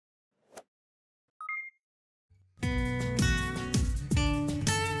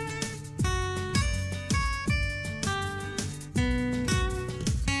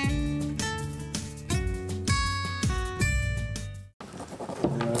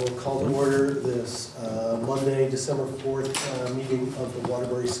call to order this Monday, December 4th meeting of the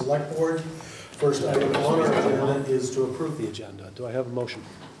Waterbury Selectboard. First item on our agenda is to approve the agenda. Do I have a motion?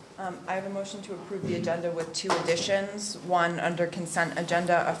 I have a motion to approve the agenda with two additions. One, under consent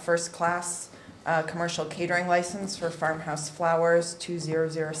agenda, a first-class commercial catering license for Farmhouse Flowers,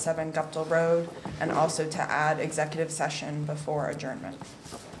 2007 Guptill Road, and also to add executive session before adjournment.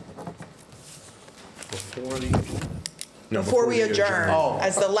 Before we adjourn,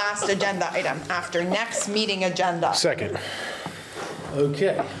 as the last agenda item after next meeting agenda. Second.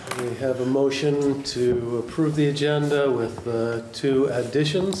 Okay, we have a motion to approve the agenda with two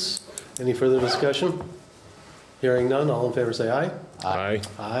additions. Any further discussion? Hearing none, all in favor say aye. Aye.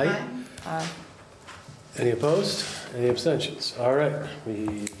 Aye. Aye. Any opposed? Any abstentions? All right,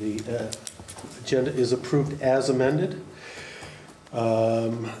 the agenda is approved as amended.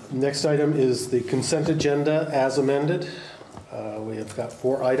 Next item is the consent agenda as amended. We have got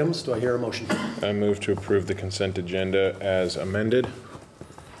 4 items. Do I hear a motion? I move to approve the consent agenda as amended.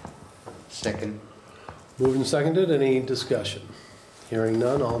 Second. Moved and seconded. Any discussion? Hearing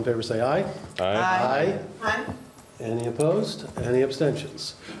none. All in favor say aye. Aye. Aye. Any opposed? Any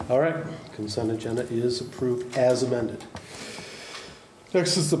abstentions? All right, consent agenda is approved as amended.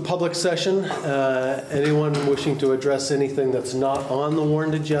 Next is the public session. Anyone wishing to address anything that's not on the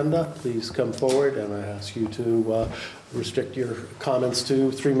warned agenda, please come forward, and I ask you to restrict your comments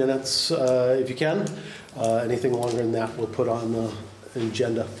to 3 minutes if you can. Anything longer than that we'll put on the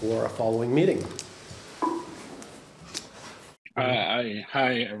agenda for a following meeting.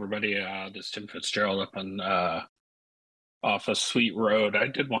 Hi, everybody. This is Tim Fitzgerald up on off of Sweet Road. I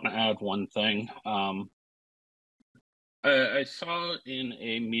did want to add one thing. I saw in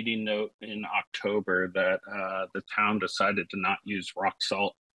a meeting note in October that the town decided to not use rock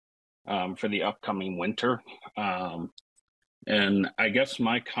salt for the upcoming winter. And I guess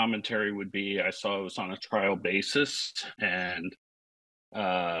my commentary would be, I saw it was on a trial basis, and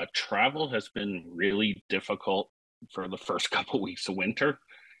travel has been really difficult for the first couple weeks of winter.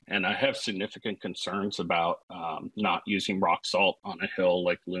 And I have significant concerns about not using rock salt on a hill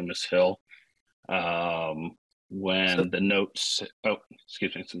like Loomis Hill. When the notes, oh,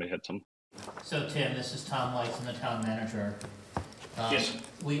 excuse me, somebody had some. So Tim, this is Tom Lights, I'm the town manager. Yes.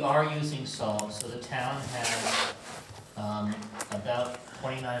 We are using salt, so the town has about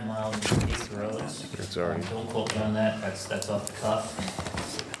 29 miles of paved roads. That's already. Don't quote me on that, that's off the cuff.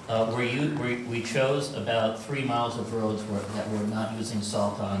 We chose about 3 miles of roads that we're not using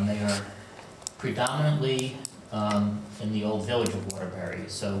salt on. They are predominantly in the old village of Waterbury,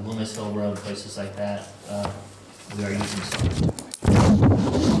 so Loomis Hill Road, places like that. We are using salt.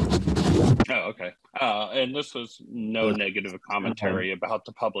 Oh, okay. And this was no negative commentary about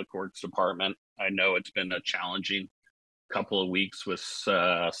the Public Works Department. I know it's been a challenging couple of weeks with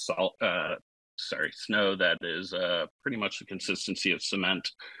snow that is pretty much the consistency of cement.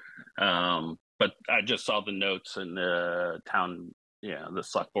 But I just saw the notes in the town, the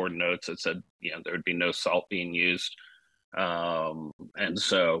select board notes that said, there would be no salt being used. And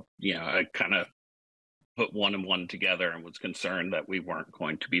so, I kind of put one and one together and was concerned that we weren't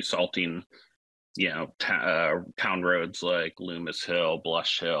going to be salting, town roads like Loomis Hill,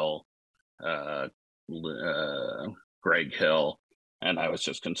 Blush Hill, Greg Hill. And I was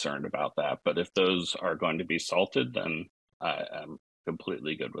just concerned about that. But if those are going to be salted, then I am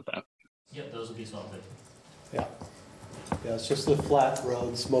completely good with that. Yep, those will be salted. Yeah, it's just the flat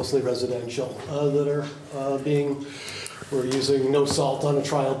roads, mostly residential, that are we're using no salt on a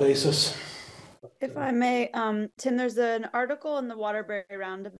trial basis. If I may, Tim, there's an article in the Waterbury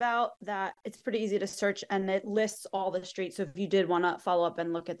Roundabout that it's pretty easy to search, and it lists all the streets. So if you did want to follow up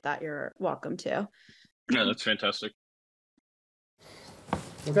and look at that, you're welcome to. Yeah, that's fantastic.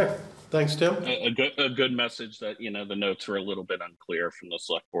 Okay, thanks, Tim. A good message that, the notes were a little bit unclear from the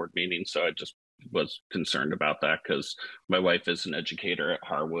select board meeting. So I just was concerned about that because my wife is an educator at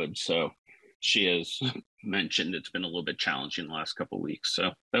Harwood. So she has mentioned it's been a little bit challenging the last couple of weeks.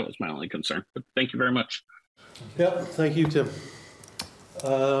 So that was my only concern. But thank you very much. Yep, thank you, Tim.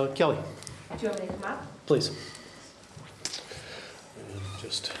 Kelly. Do you want me to come up? Please. And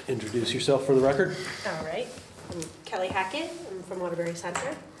just introduce yourself for the record. All right. I'm Kelly Hackett. I'm from Waterbury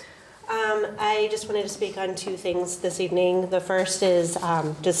Center. I just wanted to speak on 2 things this evening. The first is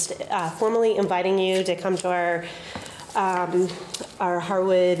just formally inviting you to come to our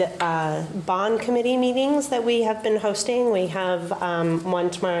Harwood Bond Committee meetings that we have been hosting. We have one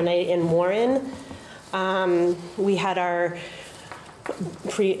tomorrow night in Warren. We had our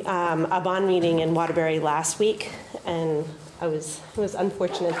a bond meeting in Waterbury last week, and it was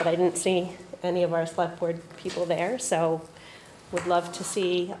unfortunate that I didn't see any of our select board people there. So would love to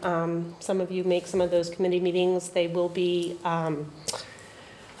see some of you make some of those committee meetings. They will be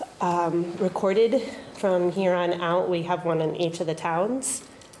recorded from here on out. We have one in each of the towns.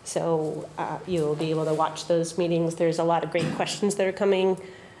 So you'll be able to watch those meetings. There's a lot of great questions that are coming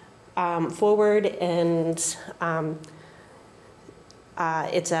forward, and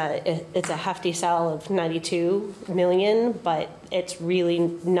it's a hefty sell of 92 million, but it's really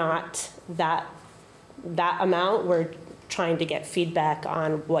not that amount. We're trying to get feedback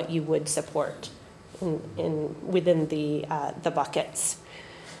on what you would support within the buckets.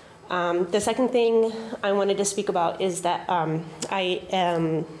 The second thing I wanted to speak about is that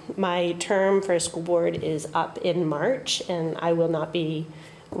my term for school board is up in March, and I will not be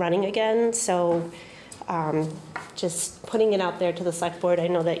running again. So just putting it out there to the select board. I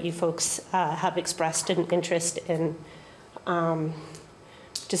know that you folks have expressed an interest in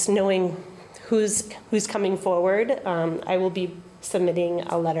just knowing who's coming forward. I will be submitting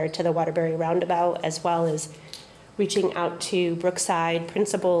a letter to the Waterbury Roundabout, as well as reaching out to Brookside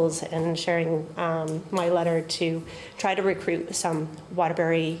principals and sharing my letter to try to recruit some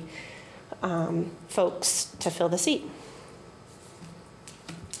Waterbury folks to fill the seat.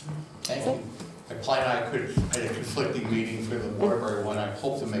 Thank you. I planned I had a conflicting meeting for the Waterbury one. I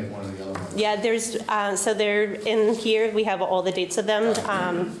hope to make one of the other ones. Yeah, there's, so they're in here. We have all the dates of them.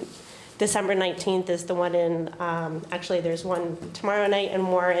 December 19th is the one in, actually there's one tomorrow night in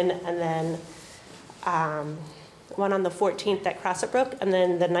Warren, and then one on the 14th at Crossett and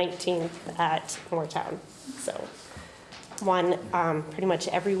then the 19th at Moortown. So one pretty much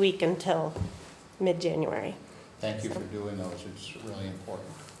every week until mid-January. Thank you for doing those. It's really important.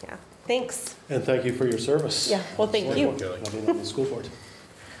 Yeah, thanks. And thank you for your service. Yeah, well, thank you. Being on the school board.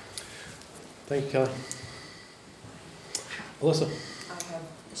 Thank you, Kelly. Alyssa. I have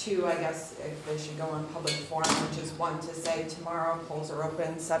two, I guess, if they should go on public forum, which is one to say tomorrow polls are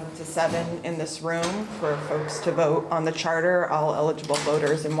open 7 to 7 in this room for folks to vote on the charter. All eligible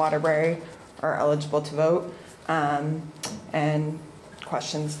voters in Waterbury are eligible to vote. And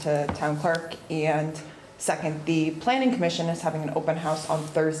questions to town clerk. And second, the planning commission is having an open house on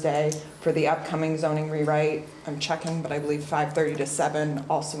Thursday for the upcoming zoning rewrite. I'm checking, but I believe 5:30 to 7,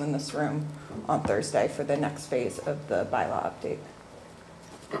 also in this room on Thursday for the next phase of the bylaw update.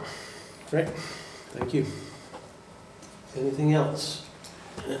 Great, thank you. Anything else?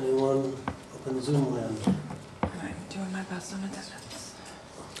 Anyone up in Zoom land? I'm doing my best on attendance.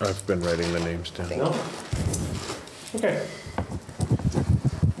 I've been writing the names down. No? Okay.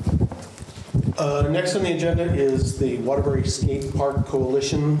 Next on the agenda is the Waterbury Skate Park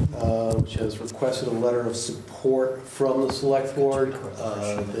Coalition, which has requested a letter of support from the select board.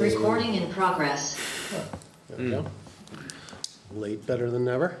 Recording in progress. There we go. Late better than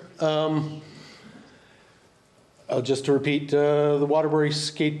never. Just to repeat, the Waterbury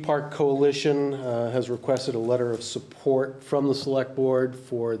Skate Park Coalition has requested a letter of support from the select board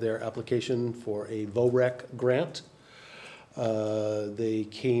for their application for a VOREC grant. They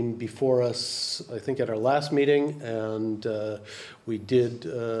came before us, I think, at our last meeting, and we did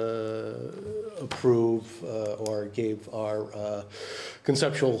approve or gave our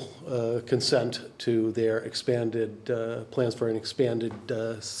conceptual consent to their expanded plans for an expanded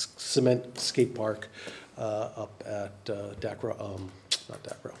cement skate park up at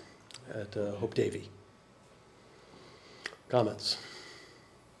at Hope Davy. Comments?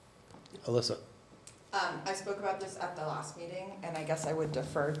 Alyssa? I spoke about this at the last meeting, and I guess I would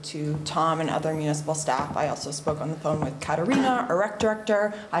defer to Tom and other municipal staff. I also spoke on the phone with Katerina, our rec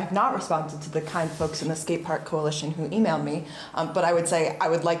director. I have not responded to the kind folks in the Skate Park Coalition who emailed me, but I would say I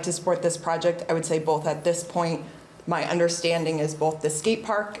would like to support this project. I would say both at this point, my understanding is both the skate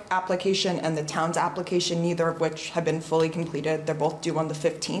park application and the town's application, neither of which have been fully completed. They're both due on the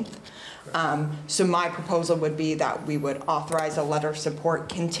 15th. So my proposal would be that we would authorize a letter of support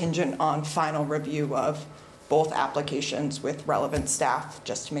contingent on final review of both applications with relevant staff,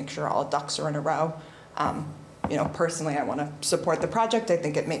 just to make sure all ducks are in a row. You know, personally, I want to support the project. I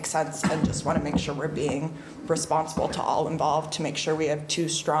think it makes sense, and just want to make sure we're being responsible to all involved to make sure we have two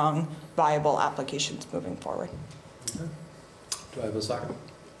strong, viable applications moving forward. Okay. Do I have a second?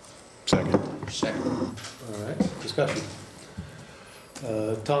 Second. Second. All right, discussion.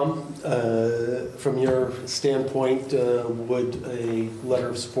 Tom, from your standpoint, would a letter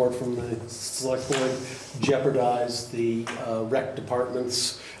of support from the select board jeopardize the rec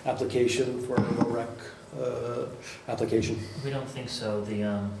department's application for a rec application? We don't think so.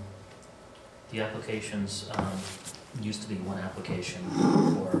 The applications used to be one application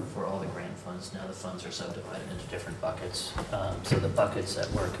for all the grant funds. Now the funds are subdivided into different buckets. So the buckets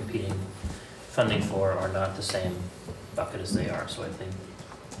that we're competing funding for are not the same bucket as they are. So I think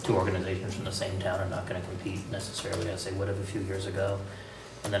two organizations from the same town are not going to compete necessarily as they would have a few years ago.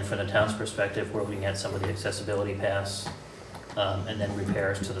 And then from the town's perspective, we're looking at some of the accessibility paths and then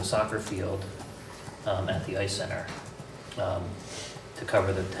repairs to the soccer field at the ice center to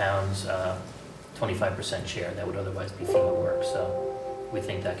cover the town's 25% share that would otherwise be FEMA work. So we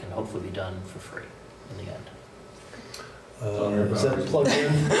think that can hopefully be done for free in the end. Is that plugged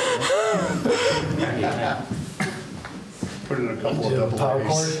in? Put in a couple of double Power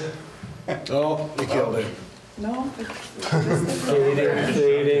A's. cord? Oh, you killed it. No.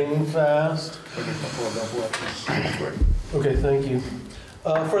 Fading fast. Put in a couple of double X's. Okay, thank you.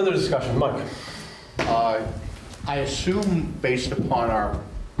 Further discussion, Mike? I assume, based upon our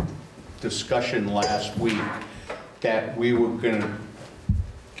discussion last week, that we were going to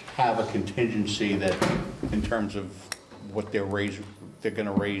have a contingency that, in terms of what they're going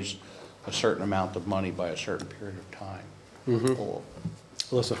to raise a certain amount of money by a certain period of time. Or-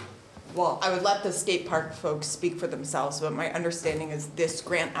 Alyssa? Well, I would let the skate park folks speak for themselves, but my understanding is this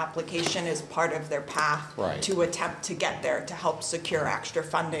grant application is part of their path Right. to attempt to get there, to help secure extra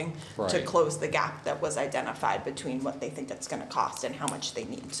funding to Right. close the gap that was identified between what they think it's gonna cost and how much they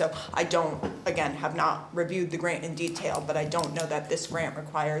need. So I don't, again, have not reviewed the grant in detail, but I don't know that this grant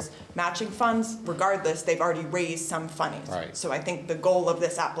requires matching funds. Regardless, they've already raised some funding. Right. So I think the goal of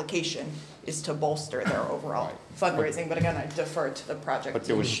this application is to bolster their overall Right. fundraising, but again, I defer to the project. But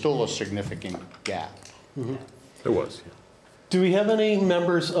there was still a significant gap. There was. Do we have any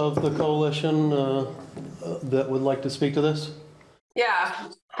members of the coalition that would like to speak to this? Yeah,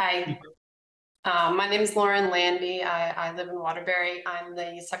 hi. My name is Lauren Landy. I live in Waterbury. I'm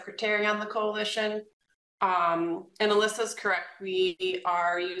the secretary on the coalition. And Alyssa's correct. We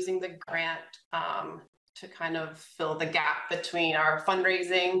are using the grant to kind of fill the gap between our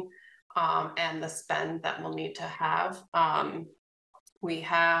fundraising and the spend that we'll need to have. We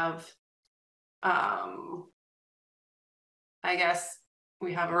have, I guess,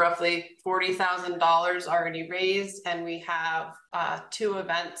 we have roughly $40,000 already raised, and we have 2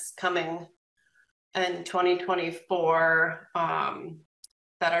 events coming in 2024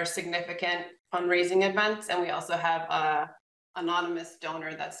 that are significant fundraising events, and we also have a anonymous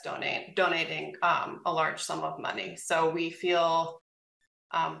donor that's donating a large sum of money. So we feel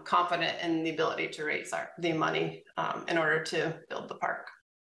confident in the ability to raise the money in order to build the park.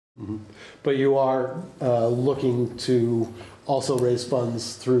 But you are looking to also raise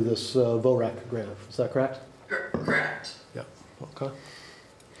funds through this VORAC grant, is that correct? Correct. Yeah, okay.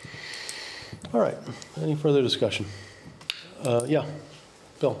 All right, any further discussion? Yeah,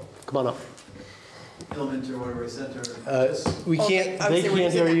 Bill, come on up. Bill Minter, Waterbury Center. We Okay, can't, I would they say we're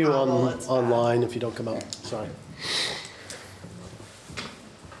can't using hear you the owl, it's bad. online if you don't come up, sorry.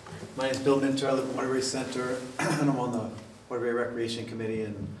 My name is Bill Minter, I live in Waterbury Center, and I'm on the Waterbury Recreation Committee,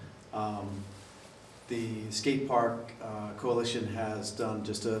 and the skate park coalition has done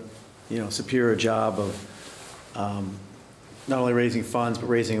just a superior job of not only raising funds, but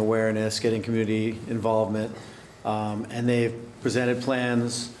raising awareness, getting community involvement, and they've presented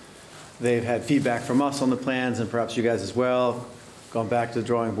plans. They've had feedback from us on the plans, and perhaps you guys as well, gone back to the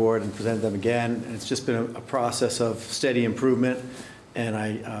drawing board and presented them again. And it's just been a process of steady improvement, and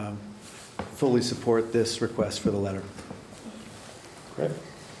I fully support this request for the letter. Great.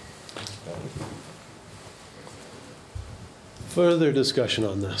 Further discussion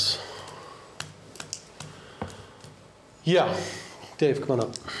on this? Yeah, Dave, come on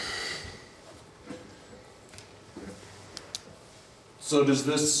up. So does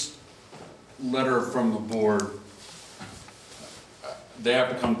this letter from the board, they have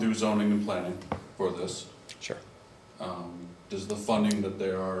to come through zoning and planning for this? Sure. Does the funding that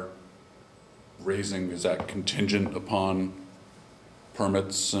they are raising, is that contingent upon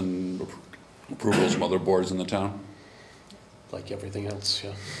permits and approvals from other boards in the town? Like everything else,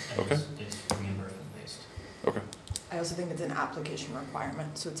 yeah. Okay. It's reimbursement based. Okay. I also think it's an application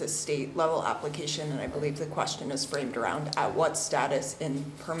requirement, so it's a state level application, and I believe the question is framed around at what status in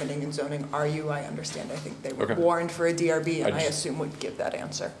permitting and zoning are you? I understand, I think they were Okay. warned for a DRB, and I just- assume would give that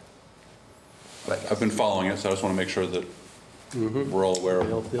answer. I've been following it, so I just want to make sure that we're all aware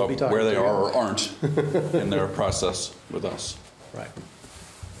They'll be of talking where they to you. are or aren't in their process with us. Right.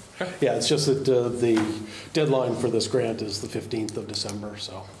 Yeah, it's just that the deadline for this grant is the 15th of December,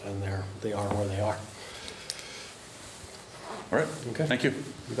 so, and they are where they are. All right. Okay. Thank you.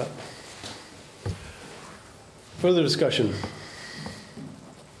 You bet. Further discussion?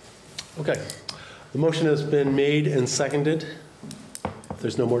 Okay. The motion has been made and seconded. If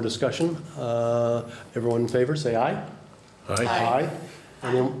there's no more discussion, everyone in favor, say aye. Aye.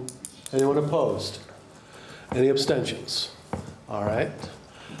 Aye. Anyone opposed? Any abstentions? All right.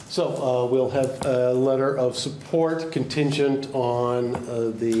 So we'll have a letter of support contingent on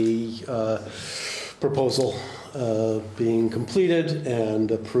the proposal being completed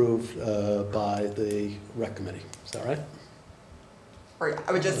and approved by the rec committee. Is that right? Or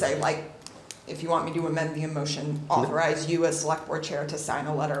I would just say, like, if you want me to amend the motion, authorize you as select board chair to sign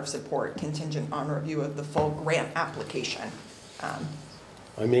a letter of support contingent on review of the full grant application.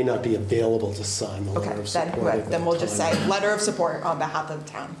 I may not be available to sign the letter of support. Then we'll just say letter of support on behalf of the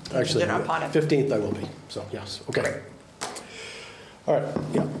town. Actually, upon it. 15th I will be, so yes, okay. Great. All right,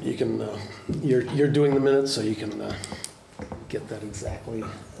 yeah, you can, you're doing the minutes, so you can get that exactly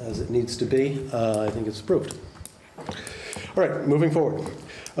as it needs to be. I think it's approved. All right, moving forward.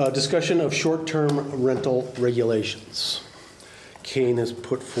 Discussion of short-term rental regulations. Kane has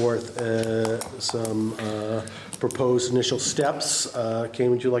put forth some proposed initial steps. Kane,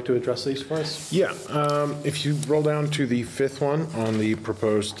 would you like to address these for us? Yeah, if you roll down to the 5th one on the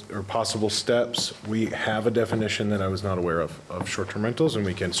proposed or possible steps, we have a definition that I was not aware of short-term rentals, and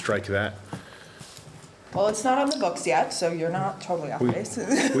we can strike that. Well, it's not on the books yet, so you're not totally off base.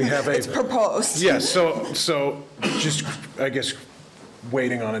 We have a... It's proposed. Yeah, so just, I guess,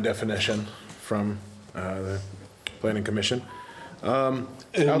 waiting on a definition from the Planning Commission.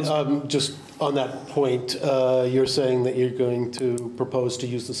 Just on that point, you're saying that you're going to propose to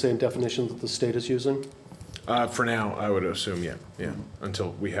use the same definition that the state is using? For now, I would assume, yeah,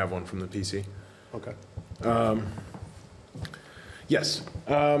 until we have one from the PC. Okay. Yes.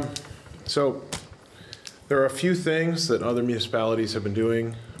 So there are a few things that other municipalities have been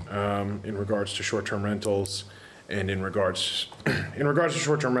doing in regards to short-term rentals and in regards to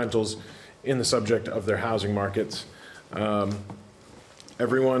short-term rentals in the subject of their housing markets.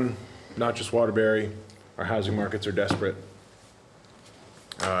 Everyone, not just Waterbury, our housing markets are desperate.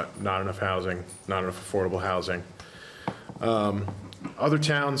 Not enough housing, not enough affordable housing. Other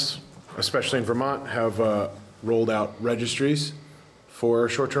towns, especially in Vermont, have rolled out registries for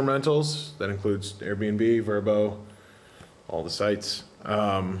short-term rentals. That includes Airbnb, Vrbo, all the sites.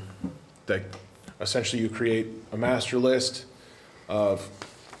 That essentially you create a master list of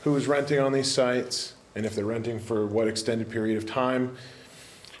who is renting on these sites and if they're renting for what extended period of time.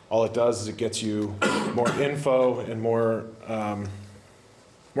 All it does is it gets you more info and more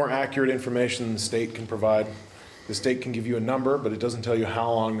accurate information than the state can provide. The state can give you a number, but it doesn't tell you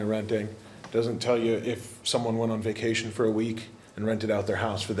how long they're renting. It doesn't tell you if someone went on vacation for a week and rented out their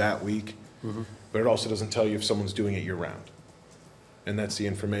house for that week. Mm-hmm. But it also doesn't tell you if someone's doing it year-round. And that's the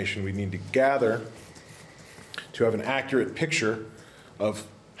information we need to gather to have an accurate picture of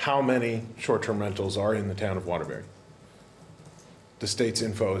how many short-term rentals are in the town of Waterbury. The state's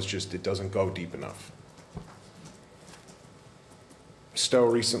info is just, it doesn't go deep enough. Stowe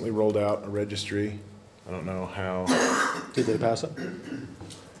recently rolled out a registry. I don't know how. Did they pass it?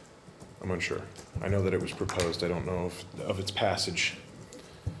 I'm unsure. I know that it was proposed. I don't know of its passage.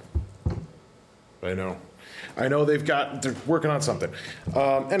 But I know they're working on something.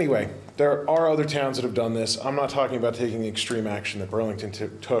 Anyway, there are other towns that have done this. I'm not talking about taking the extreme action that Burlington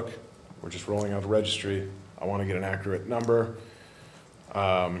took. We're just rolling out a registry. I want to get an accurate number.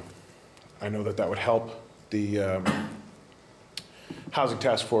 I know that would help the Housing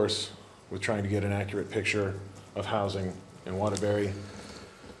Task Force with trying to get an accurate picture of housing in Waterbury.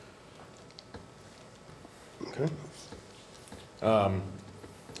 Okay.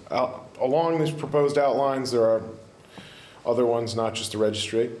 Along these proposed outlines, there are other ones, not just the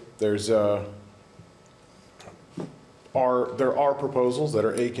registry. There are proposals that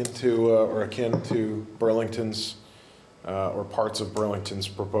are akin to Burlington's or parts of Burlington's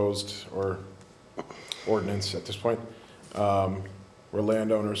proposed or ordinance at this point, where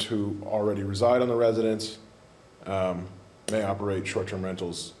landowners who already reside on the residence may operate short-term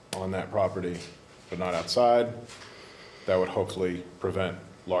rentals on that property, but not outside. That would hopefully prevent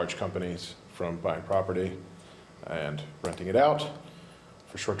large companies from buying property and renting it out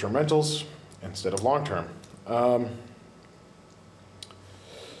for short-term rentals instead of long-term.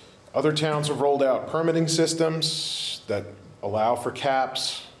 Other towns have rolled out permitting systems that allow for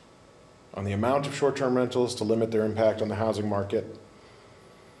caps on the amount of short-term rentals to limit their impact on the housing market.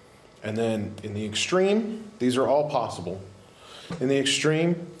 And then in the extreme, these are all possible. In the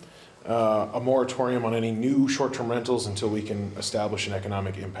extreme, a moratorium on any new short-term rentals until we can establish an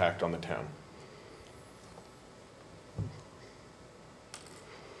economic impact on the town.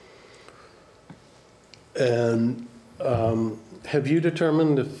 And have you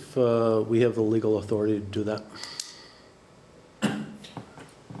determined if we have the legal authority to do that?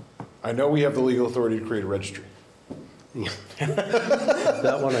 I know we have the legal authority to create a registry.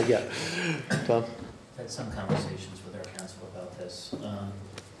 That one I get. Tom? had some conversations with our council about this. I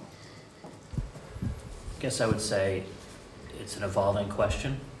guess I would say it's an evolving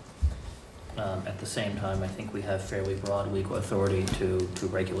question. At the same time, I think we have fairly broad legal authority to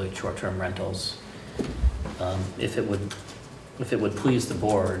regulate short-term rentals. If it would please the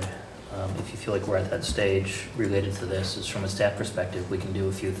board, if you feel like we're at that stage related to this, is from a staff perspective, we can do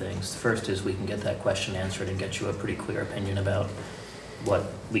a few things. The first is we can get that question answered and get you a pretty clear opinion about what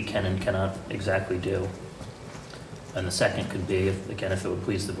we can and cannot exactly do. And the second could be, if it would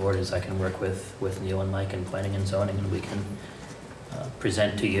please the board, is I can work with Neil and Mike in planning and zoning, and we can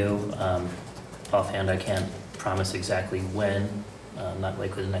present to you. Offhand, I can't promise exactly when, not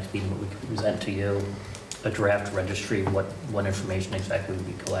likely the next meeting, but we can present to you a draft registry, what information exactly we'll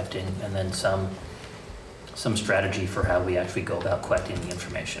be collecting, and then some strategy for how we actually go about collecting the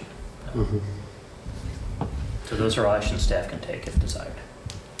information. So those are actions staff can take if desired.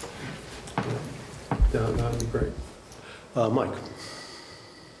 Yeah, that'd be great. Mike.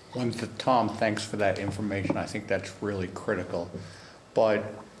 Tom, thanks for that information. I think that's really critical. But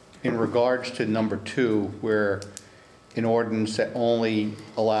in regards to number 2, where an ordinance that only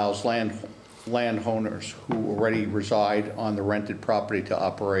allows landowners who already reside on the rented property to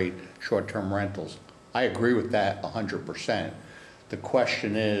operate short-term rentals, I agree with that 100%. The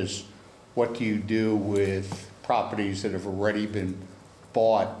question is, what do you do with properties that have already been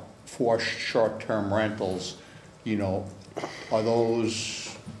bought for short-term rentals? You know, are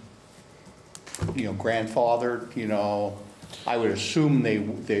those, grandfathered? I would assume they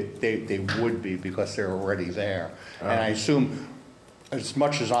would be, because they're already there. And I assume, as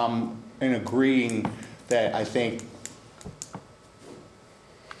much as I'm in agreeing that I think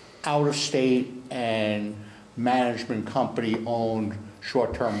out-of-state and management company-owned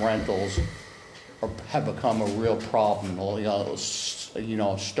short-term rentals have become a real problem.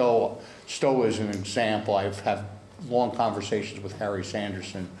 Stowe is an example. I've had long conversations with Harry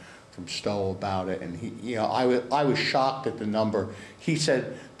Sanderson from Stowe about it, and he, I was shocked at the number. He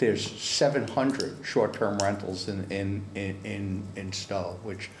said there's 700 short-term rentals in Stowe,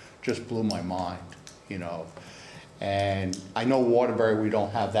 which just blew my mind, And I know Waterbury, we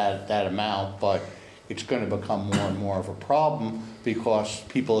don't have that amount, but it's going to become more and more of a problem, because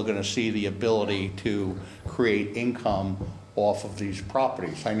people are going to see the ability to create income off of these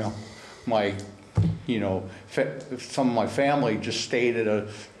properties. I know some of my family just stayed at a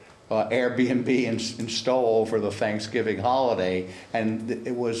Airbnb in Stowe over the Thanksgiving holiday, and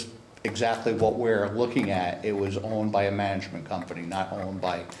it was exactly what we're looking at. It was owned by a management company, not owned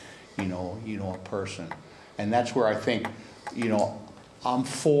by, a person. And that's where I think, I'm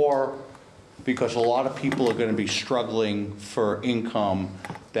for, because a lot of people are going to be struggling for income,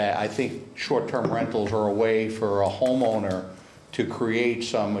 that I think short-term rentals are a way for a homeowner to create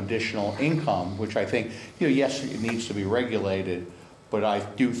some additional income, which I think, yes, it needs to be regulated, but I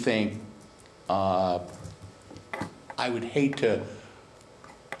do think I would hate to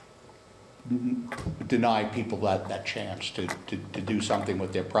deny people that chance to do something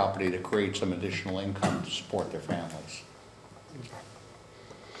with their property to create some additional income to support their families.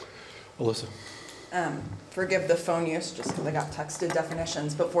 Alyssa. Forgive the phone use, just because I got texted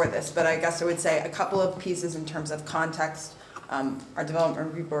definitions before this, but I guess I would say a couple of pieces in terms of context. Our Development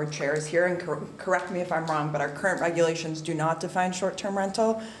Review Board chair is here, and correct me if I'm wrong, but our current regulations do not define short-term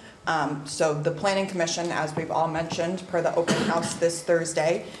rental. So the Planning Commission, as we've all mentioned, per the open house this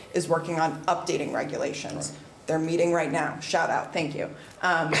Thursday, is working on updating regulations. They're meeting right now. Shout out, thank you.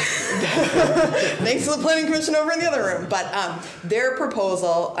 Thanks to the Planning Commission over in the other room. But their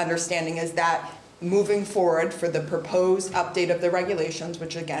proposal, understanding, is that moving forward for the proposed update of the regulations,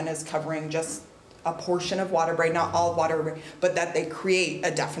 which again is covering just a portion of Waterbury, not all of Waterbury, but that they create a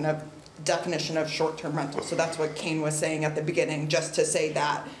definition of short-term rental. So that's what Kane was saying at the beginning, just to say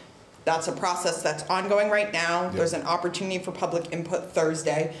that that's a process that's ongoing right now. Yep. There's an opportunity for public input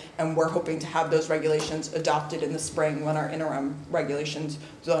Thursday, and we're hoping to have those regulations adopted in the spring when our interim regulations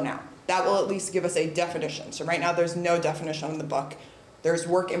zone out. That will at least give us a definition. So right now there's no definition in the book. There's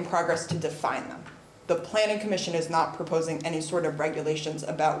work in progress to define them. The Planning Commission is not proposing any sort of regulations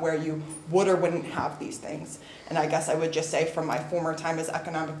about where you would or wouldn't have these things. And I guess I would just say, from my former time as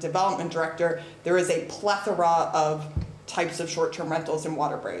Economic Development Director, there is a plethora of types of short-term rentals in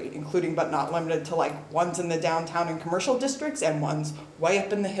Waterbury, including but not limited to ones in the downtown and commercial districts and ones way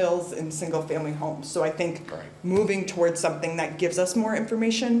up in the hills in single-family homes. So I think moving towards something that gives us more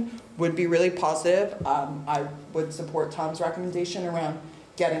information would be really positive. I would support Tom's recommendation around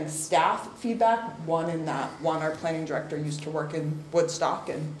getting staff feedback. One, our planning director used to work in Woodstock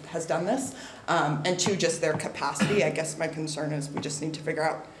and has done this. And 2, just their capacity. I guess my concern is we just need to figure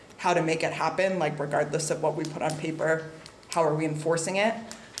out how to make it happen, like regardless of what we put on paper, how are we enforcing it?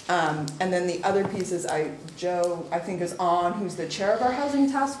 And then the other piece is Joe, I think, is on, who's the chair of our housing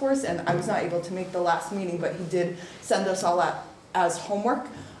task force, and I was not able to make the last meeting, but he did send us all as homework,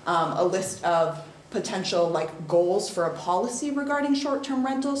 a list of potential like goals for a policy regarding short-term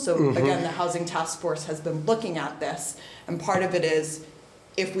rentals. So again, the housing task force has been looking at this, and part of it is,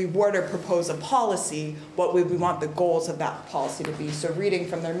 if we were to propose a policy, what would we want the goals of that policy to be? So reading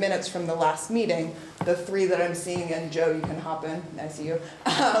from their minutes from the last meeting, the three that I'm seeing, and Joe, you can hop in, I see you,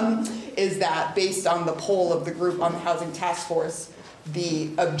 is that based on the poll of the group on the housing task force,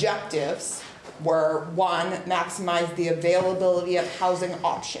 the objectives were, one, maximize the availability of housing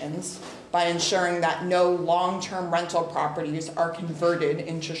options by ensuring that no long-term rental properties are converted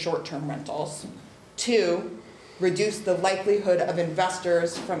into short-term rentals. Two, reduce the likelihood of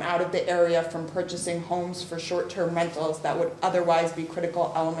investors from out of the area from purchasing homes for short-term rentals that would otherwise be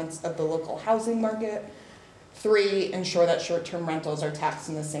critical elements of the local housing market. Three, ensure that short-term rentals are taxed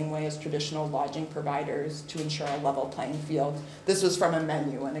in the same way as traditional lodging providers to ensure a level playing field. This was from a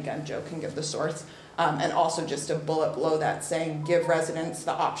menu, and again, Joe can give the source. And also just a bullet below that saying, give residents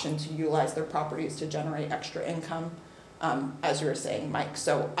the option to utilize their properties to generate extra income. As you were saying, Mike.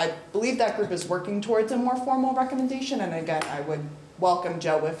 So I believe that group is working towards a more formal recommendation. And again, I would welcome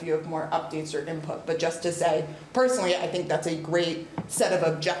Joe if you have more updates or input. But just to say, personally, I think that's a great set of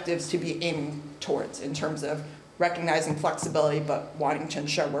objectives to be aiming towards in terms of recognizing flexibility, but wanting to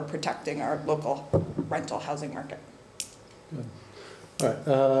ensure we're protecting our local rental housing market. Good.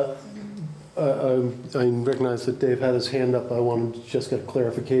 All right. I recognize that Dave had his hand up. I wanted to just get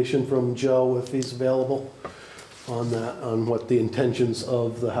clarification from Joe if he's available on that, on what the intentions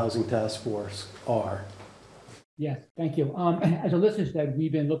of the housing task force are. Yes, thank you. As Alyssa said,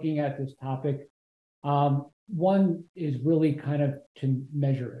 we've been looking at this topic. One is really kind of to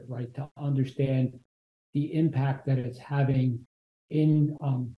measure it, right? To understand the impact that it's having in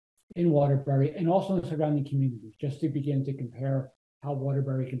Waterbury and also in surrounding communities, just to begin to compare how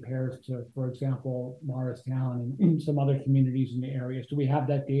Waterbury compares to, for example, Morristown and some other communities in the area. So we have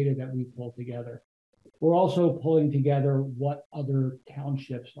that data that we pulled together. We're also pulling together what other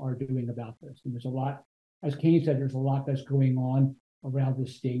townships are doing about this. And there's a lot, as Kane said, there's a lot that's going on around the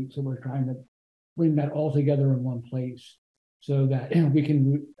state. So we're trying to bring that all together in one place so that we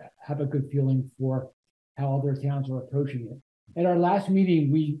can have a good feeling for how other towns are approaching it. At our last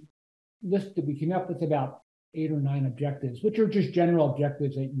meeting, we came up with about 8 or 9 objectives, which are just general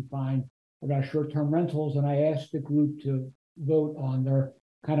objectives that you find about short-term rentals. And I asked the group to vote on their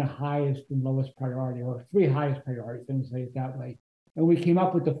kind of highest and lowest priority, or 3 highest priorities, let me say it that way. And we came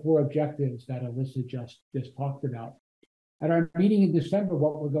up with the 4 objectives that Alyssa just talked about. At our meeting in December,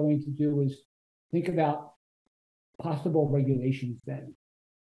 what we're going to do is think about possible regulations then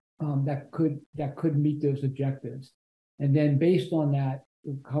that could meet those objectives. And then based on that,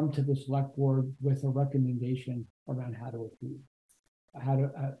 we'll come to the select board with a recommendation around how to approve, how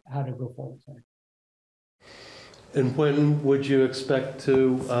to go forward. Sorry. And when would you expect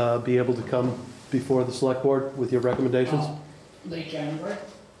to be able to come before the select board with your recommendations? Late January.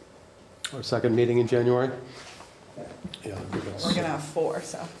 Our second meeting in January? Yeah, we're gonna have 4,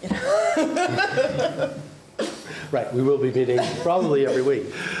 so. You know. Right, we will be meeting probably every week.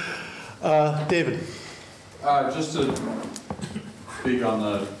 David. Just to speak on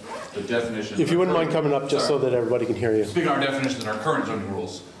the definition. If you wouldn't mind coming up just so that everybody can hear you. Speaking on our definitions in our current zoning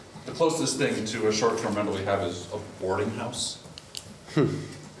rules, the closest thing to a short-term rental we have is a boarding house.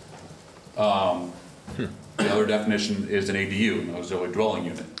 The other definition is an ADU, an auxiliary dwelling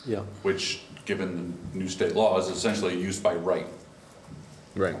unit, which, given the new state law, is essentially used by right.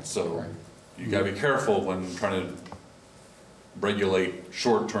 Right. So you got to be careful when trying to regulate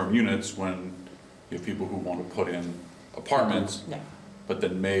short-term units when you have people who want to put in apartments, but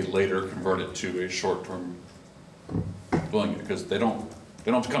then may later convert it to a short-term dwelling unit because they don't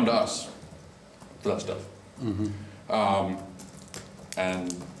have to come to us for that stuff.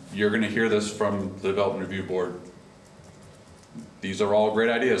 And you're going to hear this from the Development Review Board. These are all great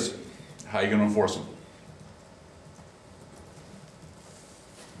ideas. How are you going to enforce them?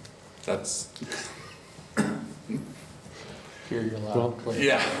 That's... Hear you loud and clear.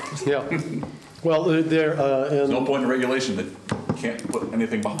 Yeah. Well, there's no point in regulation that you can't put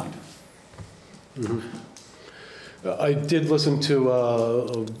anything behind. I did listen to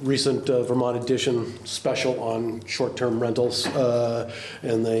a recent Vermont Edition special on short-term rentals,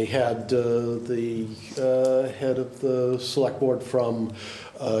 and they had the head of the select board from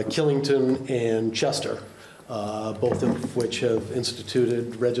Killington and Chester, both of which have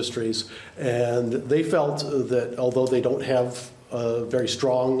instituted registries, and they felt that although they don't have very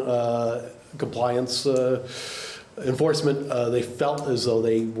strong compliance enforcement. They felt as though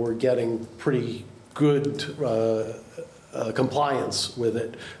they were getting pretty good compliance with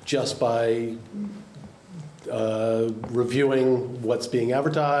it just by reviewing what's being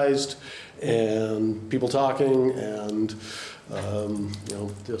advertised and people talking and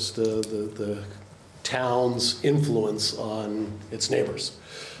just the town's influence on its neighbors.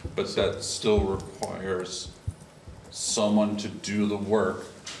 But that still requires someone to do the work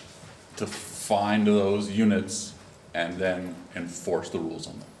to find those units and then enforce the rules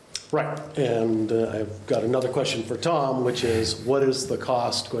on them. Right, and I've got another question for Tom, which is, what is the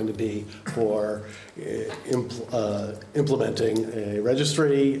cost going to be for implementing a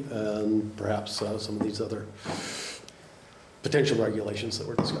registry and perhaps some of these other potential regulations that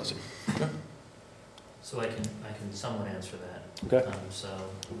we're discussing? Okay. So I can somewhat answer that. Okay. So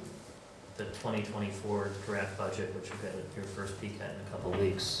the 2024 draft budget, which you'll get your first peek at in a couple of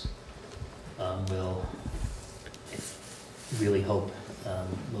weeks, will, I really hope,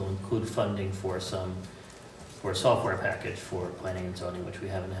 will include funding for a software package for planning and zoning, which we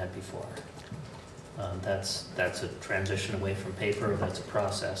haven't had before. That's a transition away from paper. That's a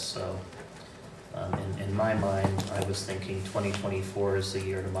process. So in my mind, I was thinking 2024 is the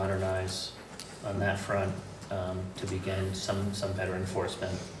year to modernize on that front, to begin some better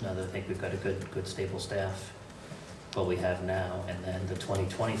enforcement. Now that I think we've got a good stable staff, what we have now, and then the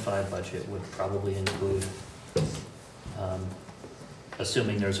 2025 budget would probably include,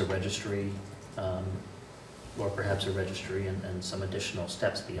 assuming there's a registry, or perhaps a registry and some additional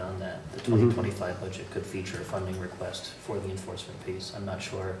steps beyond that. The 2025 budget could feature a funding request for the enforcement piece. I'm not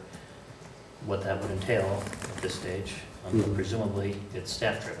sure what that would entail at this stage, but presumably it's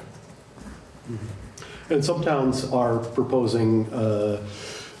staff-driven. And some towns are proposing a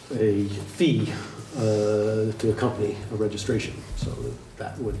fee to accompany a registration, so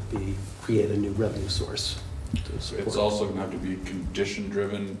that would create a new revenue source to support. It's also going to have to be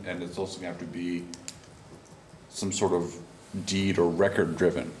condition-driven, and it's also going to have to be some sort of deed or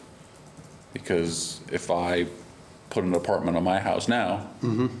record-driven. Because if I put an apartment on my house now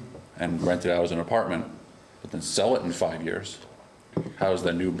and rent it out as an apartment, but then sell it in 5 years, how is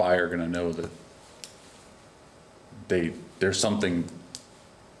that new buyer going to know that there's something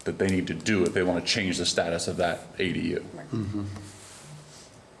that they need to do if they want to change the status of that ADU?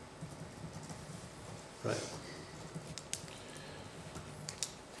 Right.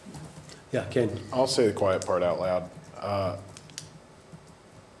 Yeah, Ken. I'll say the quiet part out loud.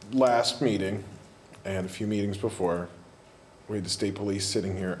 Last meeting and a few meetings before, we had the state police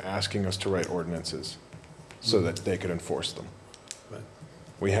sitting here asking us to write ordinances so that they could enforce them. Right.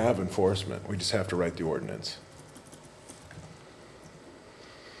 We have enforcement, we just have to write the ordinance.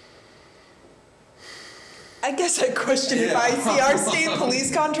 I guess I question if I see our state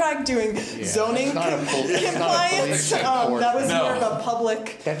police contract doing zoning compliance. That was more of a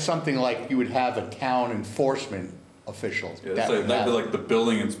public. That's something like you would have a town enforcement official. Yeah, that'd be like the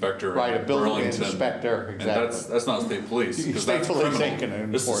building inspector. Right, a building Burlington. inspector, exactly. And that's not state police, because State that's police criminal. ain't gonna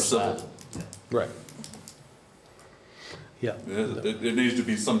This is enforce civil. that. Right. Yeah. There needs to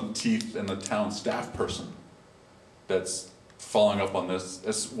be some teeth in the town staff person that's following up on this,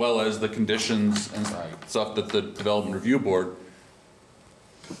 as well as the conditions and stuff that the Development Review Board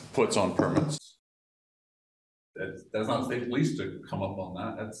puts on permits. That's not state police to come up on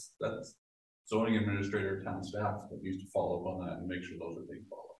that. That's zoning administrator, town staff that needs to follow up on that and make sure those are being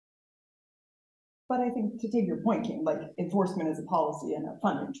followed. But I think, to take your point, King, like, enforcement is a policy and a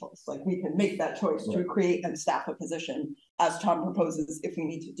funding choice. Like, we can make that choice to create and staff a position as Tom proposes if we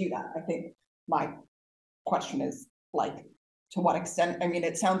need to do that. I think my question is, like, to what extent? I mean,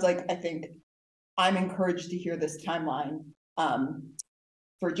 it sounds like, I think I'm encouraged to hear this timeline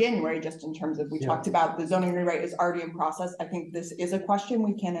for January, just in terms of, we talked about the zoning rewrite is already in process. I think this is a question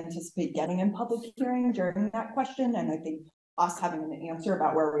we can anticipate getting in public hearing during that question. And I think us having an answer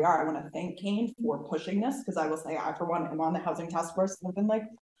about where we are, I want to thank Kane for pushing this, because I will say, I, for one, am on the housing task force and have been like,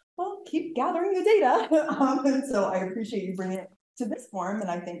 well, keep gathering the data. And so I appreciate you bringing it to this forum,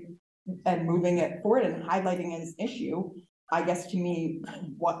 and I think, and moving it forward and highlighting it as an issue. I guess, to me,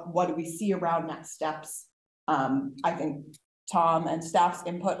 what do we see around next steps? I think Tom and staff's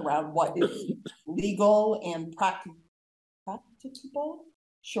input around what is legal and practicable,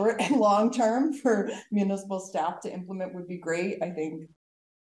 short and long term, for municipal staff to implement would be great. I think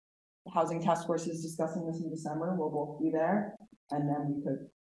the housing task force is discussing this in December. We'll both be there, and then we could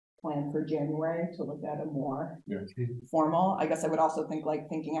plan for January to look at a more formal. I guess I would also think, like,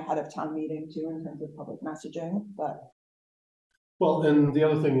 thinking ahead of town meeting too, in terms of public messaging, but. Well, and the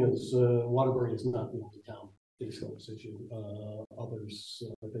other thing is, Waterbury is not the only town Scope's issue. Others,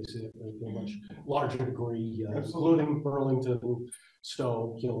 they see it to a much larger degree, including Burlington,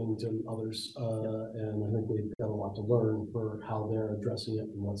 Stowe, Killington, others. And I think they've got a lot to learn for how they're addressing it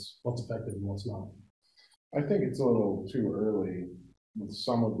and what's effective and what's not. I think it's a little too early with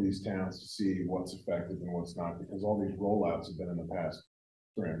some of these towns to see what's effective and what's not, because all these rollouts have been in the past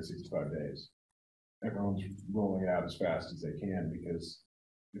 365 days. Everyone's rolling it out as fast as they can because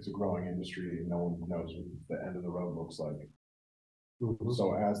it's a growing industry and no one knows what the end of the road looks like.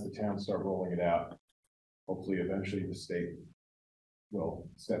 So as the towns start rolling it out, hopefully eventually the state will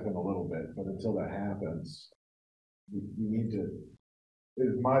step in a little bit, but until that happens, we need to, it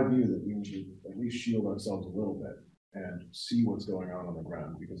is my view that we need to at least shield ourselves a little bit and see what's going on the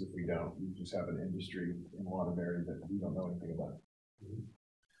ground, because if we don't, we just have an industry in a lot of areas that we don't know anything about.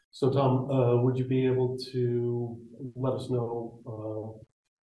 So Tom, would you be able to let us know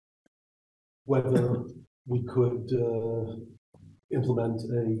whether we could implement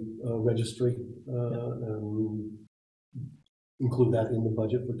a registry and include that in the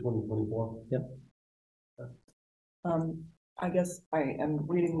budget for 2024? Yep. I guess I am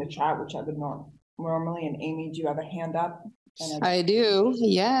reading the chat, which I would normally, and Amy, do you have a hand up? And I do,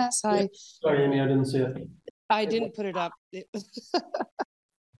 yes. Sorry, Amy, I didn't see it. I didn't put it up.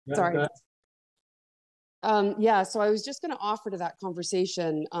 Sorry. Yeah, so I was just going to offer to that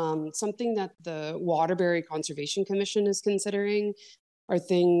conversation something that the Waterbury Conservation Commission is considering are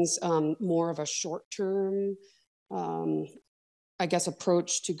things more of a short-term, I guess,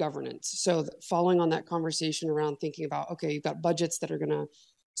 approach to governance. So following on that conversation around thinking about, okay, you've got budgets that are going to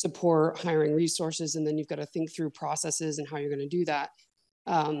support hiring resources, and then you've got to think through processes and how you're going to do that.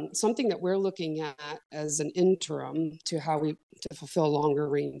 Something that we're looking at as an interim to how to fulfill longer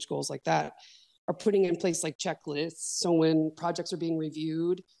range goals like that are putting in place like checklists. So when projects are being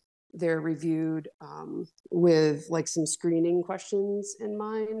reviewed, they're reviewed with like some screening questions in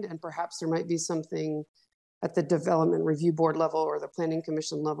mind, and perhaps there might be something at the development review board level or the planning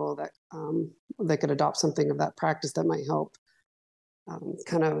commission level that they could adopt something of that practice that might help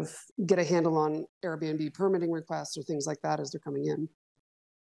kind of get a handle on Airbnb permitting requests or things like that as they're coming in.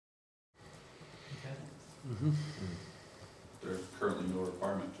 There's currently no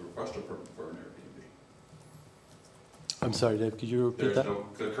requirement to request a permit for an Airbnb. I'm sorry, Dave, could you repeat that?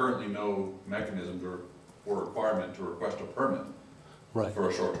 There's currently no mechanism or requirement to request a permit for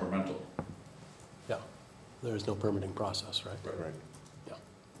a short-term rental. Yeah, there is no permitting process, right? Right. Yeah.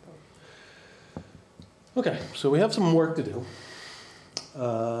 Okay, so we have some work to do.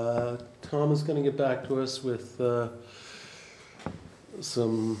 Tom is going to get back to us with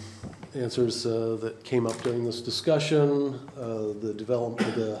some answers that came up during this discussion. The development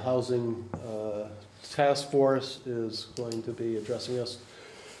of the housing task force is going to be addressing us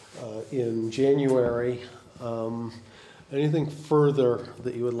in January. Anything further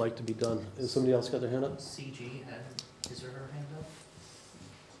that you would like to be done? Has somebody else got their hand up? CG, is there her hand up?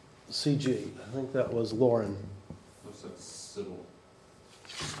 CG, I think that was Lauren. Looks like Sybil.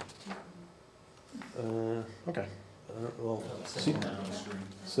 Okay. Well,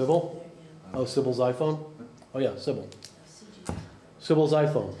 Sybil? Oh, Sybil's iPhone? Oh, yeah, Sybil. Sybil's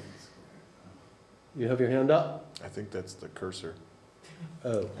iPhone. You have your hand up? I think that's the cursor.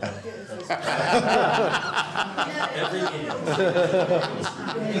 Oh.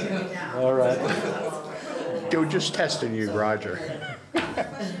 All right. They're just testing you, Roger.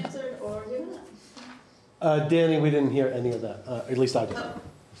 Danny, we didn't hear any of that. At least I didn't.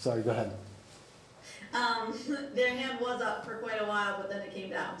 Sorry, go ahead. Their hand was up for quite a while, but then it came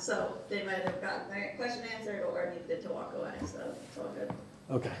down. So they might have gotten their question answered or needed to walk away. So it's all good.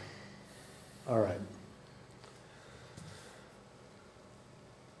 Okay. All right.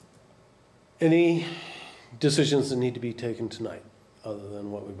 Any decisions that need to be taken tonight, other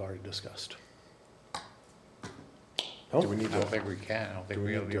than what we've already discussed? Do we need to? I don't think we can. I don't think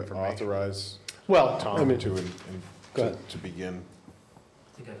we have the information. Authorize Tom to begin.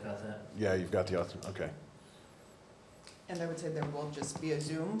 I think I've got that. Yeah, you've got the author. Okay. And I would say there will just be a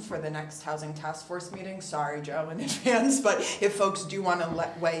Zoom for the next housing task force meeting. Sorry, Joe, in advance, but if folks do want to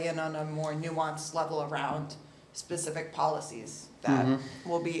weigh in on a more nuanced level around specific policies, that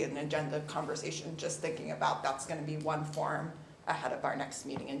will be an agenda conversation. Just thinking about that's going to be one forum ahead of our next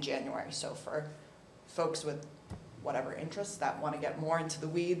meeting in January. So for folks with whatever interests that want to get more into the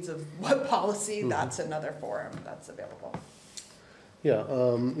weeds of what policy, that's another forum that's available. Yeah,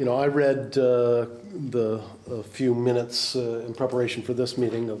 I read the few minutes in preparation for this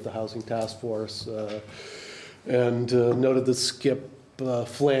meeting of the Housing Task Force and noted that Skip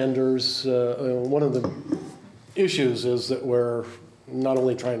Flanders, one of the issues is that we're not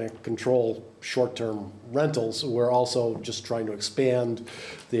only trying to control short-term rentals, we're also just trying to expand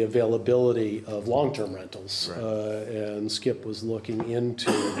the availability of long-term rentals. And Skip was looking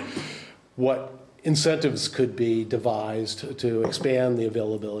into what incentives could be devised to expand the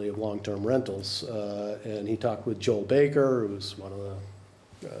availability of long-term rentals. And he talked with Joel Baker, who's one of the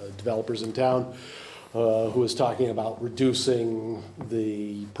developers in town, who was talking about reducing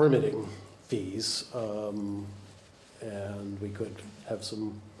the permitting fees. And we could have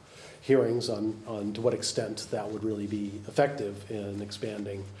some hearings on to what extent that would really be effective in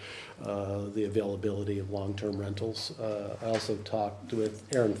expanding the availability of long-term rentals. I also talked with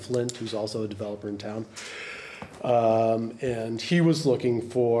Aaron Flint, who's also a developer in town. And he was looking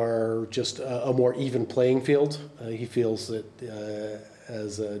for just a more even playing field. He feels that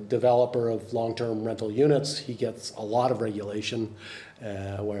as a developer of long-term rental units, he gets a lot of regulation,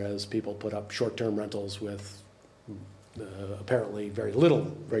 whereas people put up short-term rentals with apparently very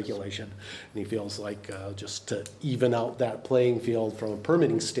little regulation. And he feels like just to even out that playing field from a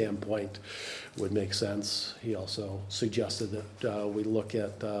permitting standpoint would make sense. He also suggested that we look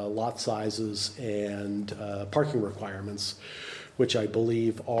at lot sizes and parking requirements, which I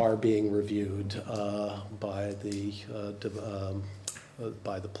believe are being reviewed by the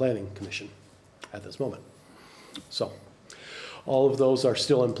Planning Commission at this moment. So all of those are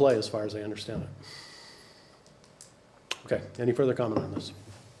still in play as far as I understand it. Okay, any further comment on this?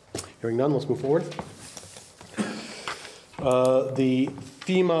 Hearing none, let's move forward. The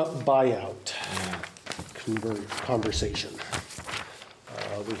FEMA buyout conversation.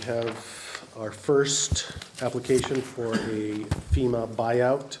 We have our first application for a FEMA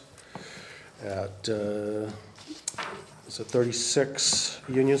buyout at, is it 36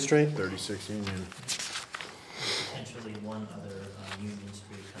 Union Street? 36 Union. Potentially one other Union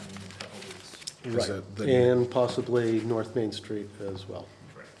Street coming in a couple weeks. Right, and possibly North Main Street as well.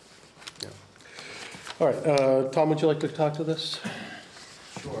 Correct. Yeah. All right, Tom, would you like to talk to this?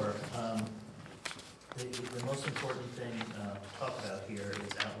 Sure. The most important thing to talk about here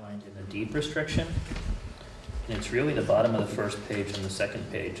is outlined in the deed restriction. And it's really the bottom of the first page and the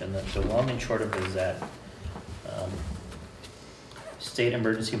second page. And the long and short of it is that state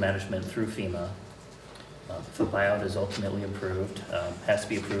emergency management through FEMA, if a buyout is ultimately approved, has to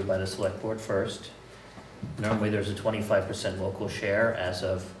be approved by the Selectboard first. Normally there's a 25% local share. As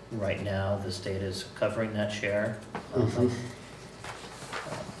of right now, the state is covering that share.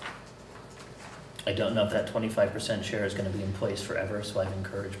 I don't know if that 25% share is going to be in place forever, so I've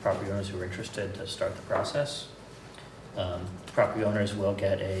encouraged property owners who are interested to start the process. Property owners will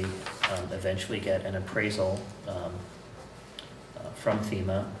get eventually get an appraisal from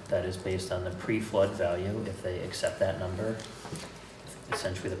FEMA that is based on the pre-flood value. If they accept that number,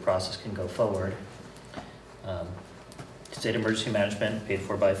 essentially the process can go forward. State emergency management, paid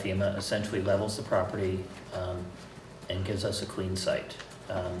for by FEMA, essentially levels the property and gives us a clean site.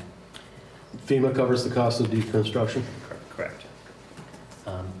 FEMA covers the cost of deconstruction? Correct.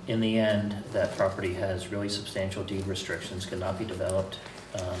 In the end, that property has really substantial deed restrictions, cannot be developed.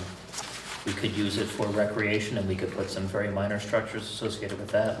 We could use it for recreation, and we could put some very minor structures associated with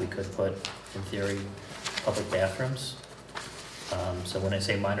that. We could put, in theory, public bathrooms. So when I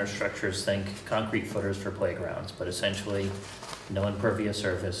say minor structures, think concrete footers for playgrounds, but essentially no impervious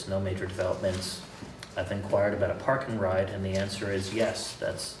surface, no major developments. I've inquired about a park and ride, and the answer is yes,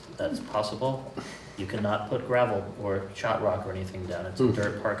 that's possible. You cannot put gravel or shot rock or anything down. It's a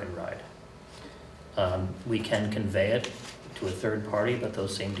dirt park and ride. We can convey it to a third party, but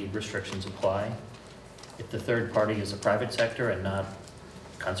those same deed restrictions apply. If the third party is a private sector and not a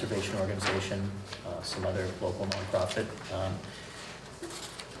conservation organization, some other local nonprofit,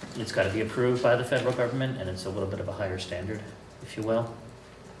 it's got to be approved by the federal government, and it's a little bit of a higher standard, if you will.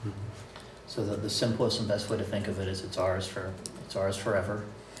 So the simplest and best way to think of it is it's ours forever.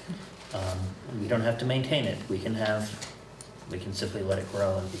 We don't have to maintain it. We can simply let it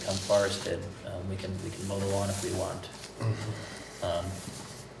grow and become forested. We can mow the lawn if we want. In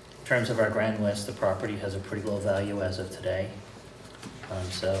terms of our grand list, the property has a pretty low value as of today.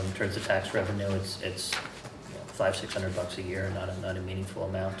 So in terms of tax revenue, it's $500-600 a year, not a meaningful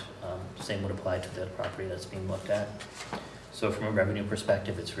amount. Same would apply to the property that's being looked at. So from a revenue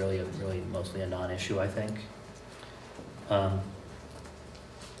perspective, it's really mostly a non-issue, I think.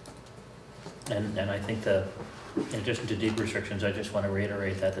 And I think in addition to deed restrictions, I just want to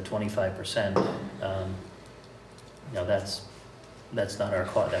reiterate that the 25%, that's not our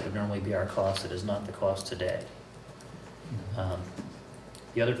cost. That would normally be our cost. It is not the cost today.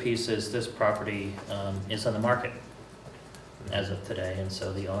 The other piece is this property is on the market as of today, and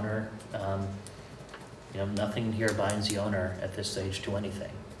so the owner nothing here binds the owner at this stage to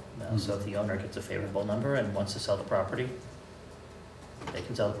anything. So if the owner gets a favorable number and wants to sell the property, they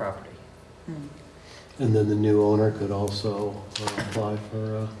can sell the property. And then the new owner could also apply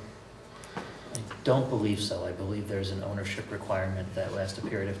for... I don't believe so. I believe there's an ownership requirement that lasts a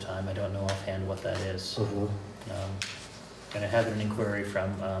period of time. I don't know offhand what that is. And I had an inquiry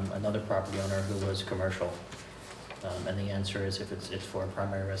from another property owner who was commercial. And the answer is if it's for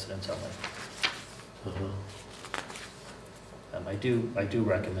primary residence only. I do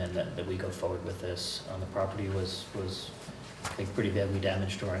recommend that we go forward with this. The property was I think pretty badly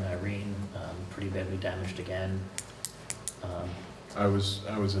damaged during Irene, pretty badly damaged again. I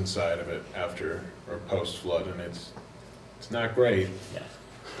was inside of it after or post flood, and it's not great. Yeah.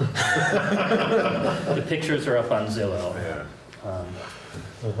 The pictures are up on Zillow.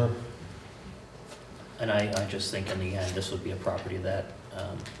 Yeah. And I just think in the end this would be a property that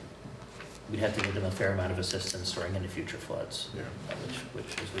we'd have to give them a fair amount of assistance during any future floods. Yeah.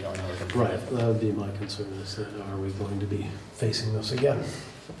 Which as we all know are going to be Right, difficult. that would be my concern, is that are we going to be facing this again?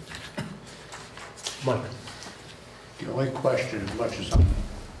 Mike? The only question, as much as I'm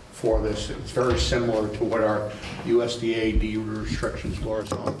for this, it's very similar to what our USDA deed restrictions were,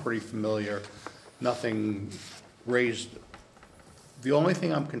 so I'm pretty familiar. Nothing raised. The only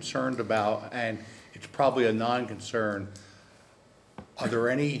thing I'm concerned about, and it's probably a non-concern, are there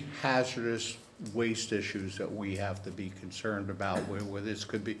any hazardous waste issues that we have to be concerned about where this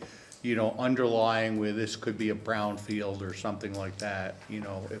could be, underlying where this could be a brownfield or something like that,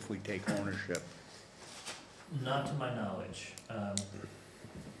 if we take ownership? Not to my knowledge.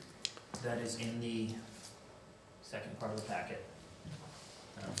 That is in the second part of the packet.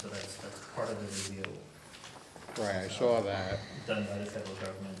 So that's part of the review. Right, I saw that. Done by the federal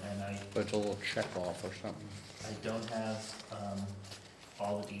government, and but it's a little check off or something. I don't have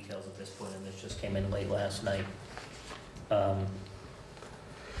all the details at this point, and this just came in late last night. But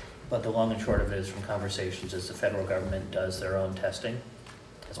the long and short of it is, from conversations, is the federal government does their own testing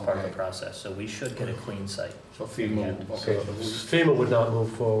as part of the process, so we should get a clean site. So FEMA, So FEMA would not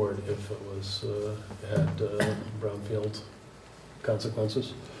move forward if it was had brownfield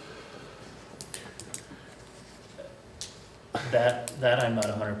consequences? That I'm not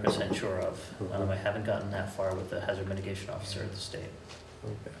 100% sure of. I haven't gotten that far with the hazard mitigation officer at the state.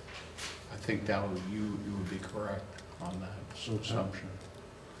 Okay. I think that would, you would be correct on that assumption.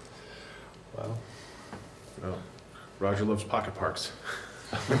 Wow. Well, Roger loves pocket parks.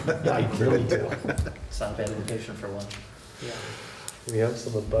 I really do. It's not a bad location for one. Yeah. We have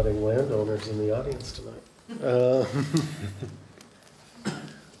some abutting landowners in the audience tonight.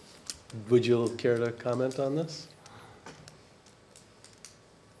 Would you care to comment on this?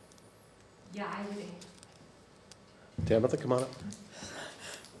 Yeah, I would. Tabitha, come on up.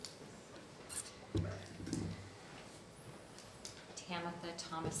 Tamitha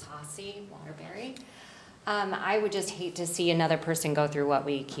Thomas Hasse, Waterbury. I would just hate to see another person go through what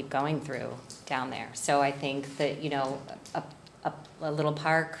we keep going through down there. So I think that, a little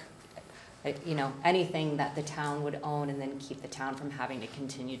park, anything that the town would own and then keep the town from having to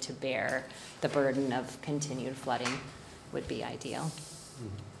continue to bear the burden of continued flooding would be ideal.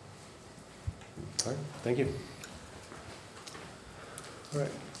 All right, thank you. All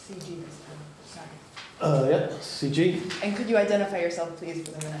right. CG this time, sorry. Yeah, CG. And could you identify yourself, please,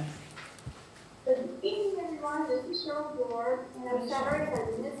 for the minutes? Good evening, everyone. This is Cheryl Board, and I'm sorry if I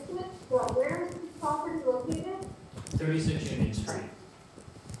missed it, but where is this property located? 36 Union Street.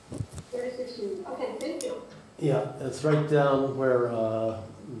 36 Union. Okay, thank you. Yeah, it's right down where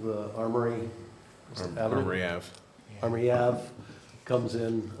the Armory Avenue? Armory Ave. Armory Ave comes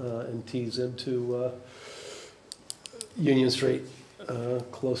in and tees into Union Street,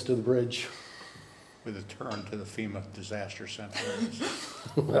 close to the bridge. With a turn to the FEMA Disaster Center.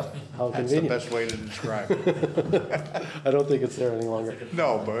 Well, how That's convenient. the best way to describe it. I don't think it's there any longer.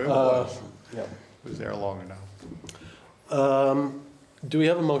 No, but it was. Yeah. It was there long enough. Do we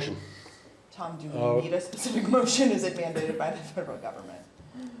have a motion? Tom, do we need a specific motion? Is it mandated by the federal government?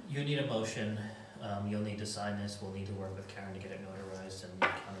 You need a motion. You'll need to sign this. We'll need to work with Karen to get it notarized, and the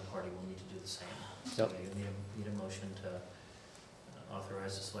counterparty will need to do the same. So Yep. you need a motion to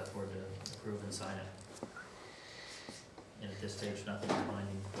authorize the select board to approve and sign it. And at this stage, nothing is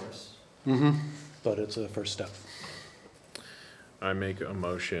binding, of course. But it's a first step. I make a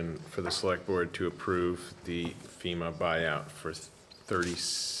motion for the select board to approve the FEMA buyout for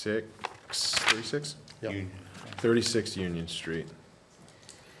 36? Yep. 36 Union Street.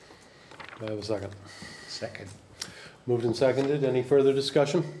 Do I have a second? Second. Moved and seconded. Any further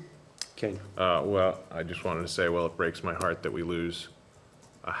discussion? Kane. Well, I just wanted to say, well, it breaks my heart that we lose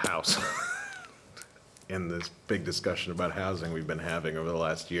a house in this big discussion about housing we've been having over the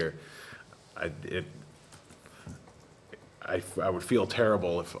last year, I would feel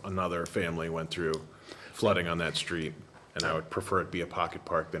terrible if another family went through flooding on that street, and I would prefer it be a pocket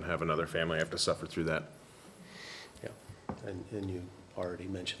park than have another family have to suffer through that. Yeah, and you already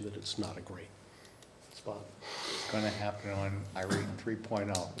mentioned that it's not a great spot. It's gonna happen on Irene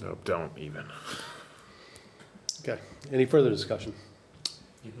 3.0. No, don't even. Okay, any further discussion?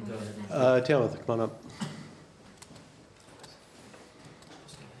 You can go ahead. Tamara, come on up.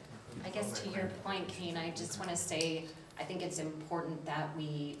 I guess to your point, Kane, I just want to say, I think it's important that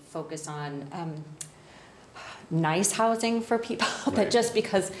we focus on nice housing for people. That just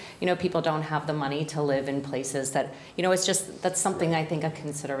because, you know, people don't have the money to live in places that, you know, it's just, that's something I think a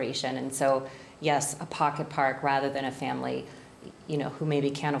consideration. And so, yes, a pocket park rather than a family, you know, who maybe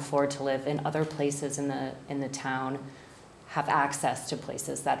can't afford to live in other places in the town, have access to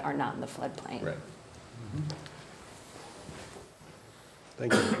places that are not in the floodplain. Right.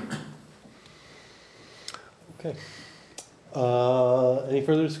 Thank you. Okay. Any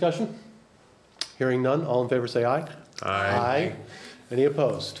further discussion? Hearing none, all in favor say aye. Aye. Any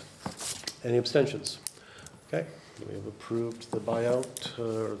opposed? Any abstentions? Okay, we have approved the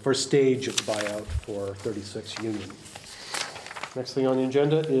buyout, first stage of the buyout for 36 Union. Next thing on the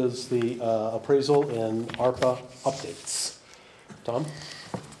agenda is the appraisal and ARPA updates. Tom?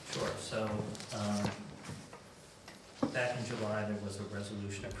 Sure. So back in July, there was a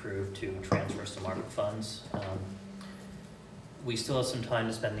resolution approved to transfer some ARPA funds. We still have some time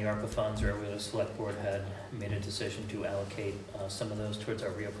to spend the ARPA funds. Earlier, the select board had made a decision to allocate some of those towards our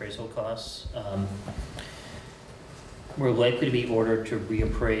reappraisal costs. We're likely to be ordered to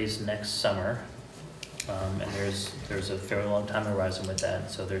reappraise next summer. And there's a fairly long time horizon with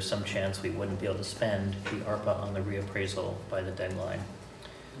that, so there's some chance we wouldn't be able to spend the ARPA on the reappraisal by the deadline.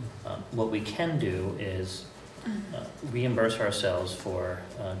 What we can do is reimburse ourselves for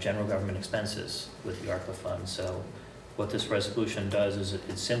general government expenses with the ARPA fund. So what this resolution does is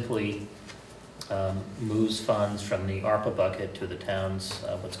it simply moves funds from the ARPA bucket to the town's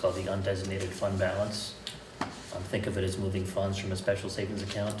what's called the undesignated fund balance. Think of it as moving funds from a special savings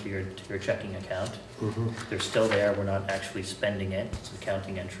account to your checking account. Mm-hmm. They're still there. We're not actually spending it. It's an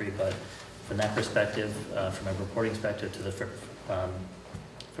accounting entry, but from that perspective, from a reporting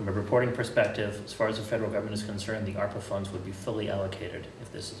perspective as far as the federal government is concerned, the ARPA funds would be fully allocated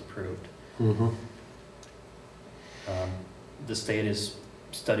if this is approved. Mm-hmm. The state is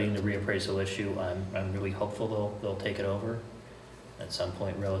studying the reappraisal issue. I'm really hopeful they'll take it over at some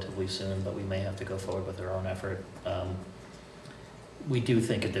point relatively soon, but we may have to go forward with our own effort. We do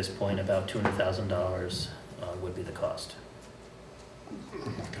think at this point about $200,000 would be the cost.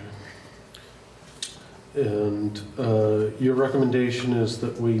 And your recommendation is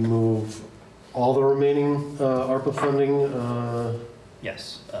that we move all the remaining ARPA funding?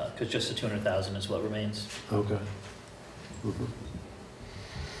 Yes, because just the $200,000 is what remains. Okay. Mm-hmm.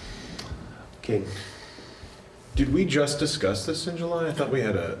 Okay. Did we just discuss this in July? I thought we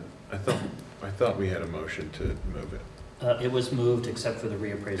had a motion to move it. It was moved except for the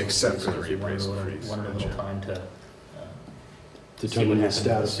reappraisal. Except for the reappraisal fees. Wanted a little time to determine the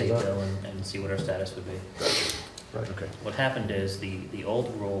status of that. bill and see what our status would be. Gotcha. Right. Okay. What happened is the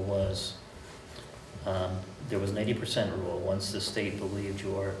old rule was there was an 80% rule. Once the state believed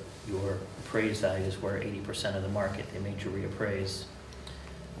your appraised values were 80% of the market, they made you reappraise.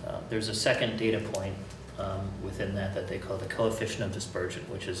 There's a second data point within that they call the coefficient of dispersion,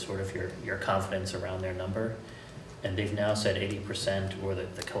 which is sort of your confidence around their number. And they've now said 80%, or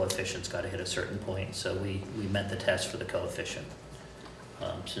the coefficient's got to hit a certain point. So we met the test for the coefficient.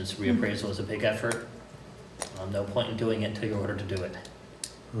 Since reappraisal is a big effort, no point in doing it until you're ordered to do it.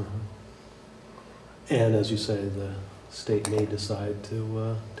 Mm-hmm. And as you say, the state may decide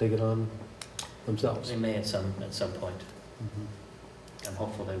to take it on themselves. They may at some point. Mm-hmm. I'm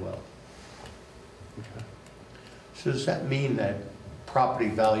hopeful they will. Okay. So does that mean that property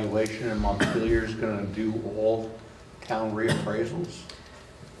valuation in Montpelier is going to do all town reappraisals?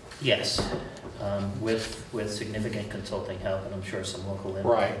 Yes, with significant consulting help, and I'm sure some local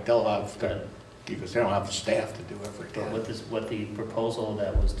input. Right, they'll have to, because they don't have the staff to do everything. What the proposal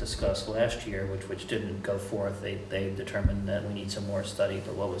that was discussed last year, which didn't go forth, they determined that we need some more study,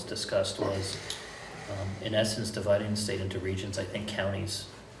 but what was discussed was, in essence, dividing the state into regions, I think counties,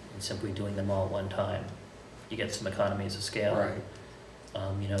 and simply doing them all at one time. You get some economies of scale. Right.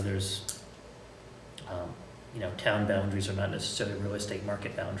 Town boundaries are not necessarily real estate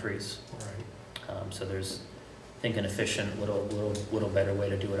market boundaries. Right. So there's, I think, an efficient, little better way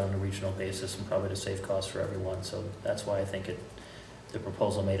to do it on a regional basis, and probably to save costs for everyone. So that's why I think the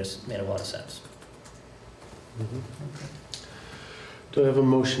proposal made a lot of sense. Do I have a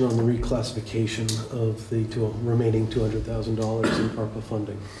motion on the reclassification of the remaining $200,000 in ARPA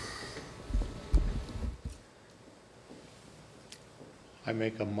funding? I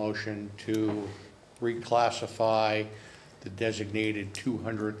make a motion to reclassify the designated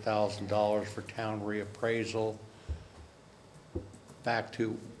 $200,000 for town reappraisal back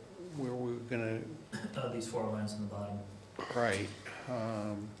to where we were gonna. These 4 lines in the bottom. Right.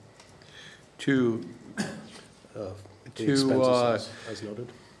 To expenses as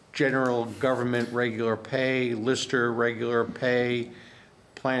noted. General government regular pay, lister regular pay,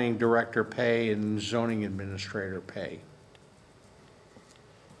 planning director pay, and zoning administrator pay.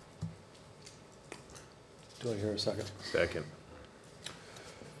 Do I hear a second? Second.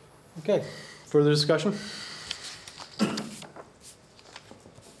 Okay, further discussion?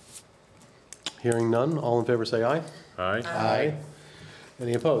 Hearing none, all in favor say aye. Aye. Aye.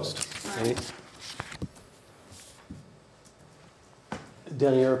 Any opposed? Any?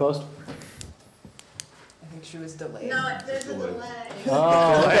 Danny, you're opposed? I think she was delayed. No, there's a delay.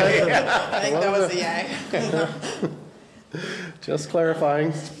 Oh, okay. I think that was a yay. Just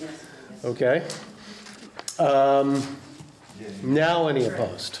clarifying. Okay. Now any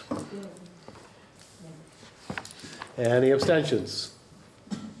opposed? Any abstentions?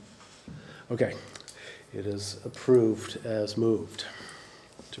 Okay, it is approved as moved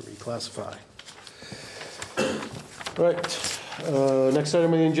to reclassify. All right, next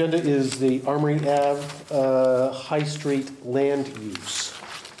item on the agenda is the Armory Ave High Street land use.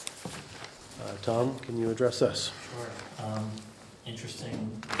 Tom, can you address this? Sure.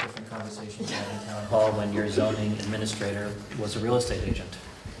 Interesting, different conversations had in town hall when your zoning administrator was a real estate agent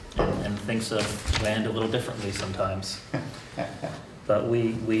and thinks of land a little differently sometimes. But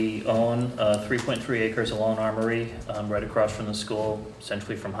we own 3.3 acres along Armory, right across from the school,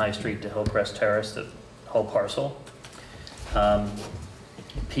 essentially from High Street to Hillcrest Terrace, the whole parcel.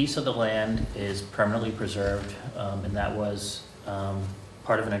 Piece of the land is permanently preserved, and that was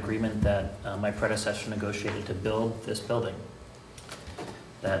part of an agreement that my predecessor negotiated to build this building.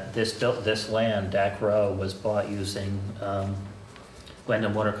 That this land, DAC Row, was bought using Land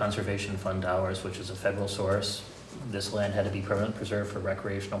and Water Conservation Fund dollars, which is a federal source. This land had to be permanently preserved for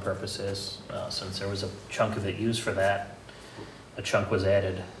recreational purposes. Since there was a chunk of it used for that, a chunk was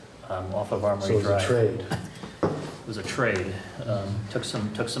added off of Armory Drive. So it was a trade. It was a trade.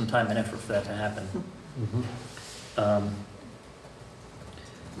 Took some time and effort for that to happen.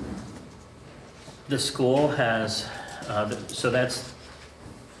 The school has, so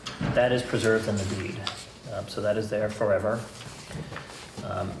that is preserved in the deed. So that is there forever.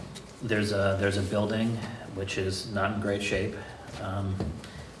 There's a building which is not in great shape.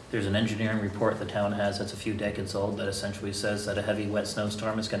 There's an engineering report the town has that's a few decades old that essentially says that a heavy wet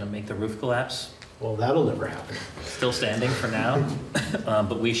snowstorm is going to make the roof collapse. Well, that'll never happen. Still standing for now.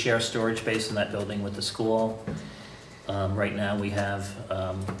 But we share storage space in that building with the school. Right now we have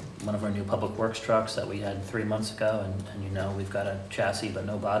one of our new public works trucks that we had 3 months ago, and you know, we've got a chassis but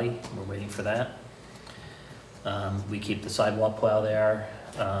no body. We're waiting for that. We keep the sidewalk plow there.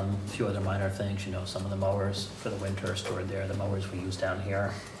 A few other minor things, you know, some of the mowers for the winter are stored there, the mowers we use down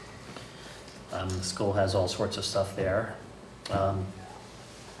here. The school has all sorts of stuff there.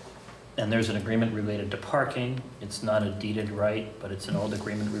 And there's an agreement related to parking. It's not a deeded right, but it's an old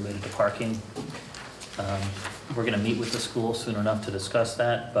agreement related to parking. We're going to meet with the school soon enough to discuss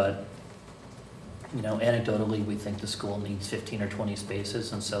that, but you know, anecdotally, we think the school needs 15 or 20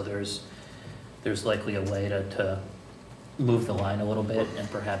 spaces, and so there's likely a way to move the line a little bit and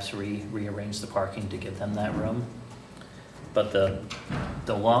perhaps rearrange the parking to give them that room. But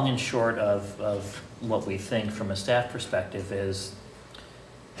the long and short of what we think from a staff perspective is,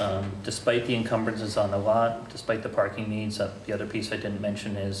 despite the encumbrances on the lot, despite the parking needs, the other piece I didn't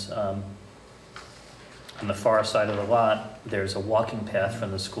mention is on the far side of the lot, there's a walking path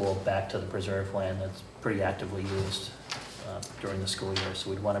from the school back to the preserved land that's pretty actively used during the school year, so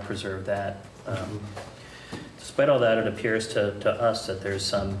we'd want to preserve that. Despite all that, it appears to us that there's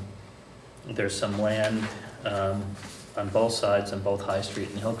some land on both sides, on both High Street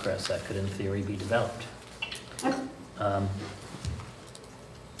and Hillcrest, that could in theory be developed.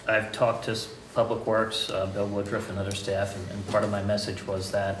 I've talked to Public Works, Bill Woodruff and other staff, and part of my message was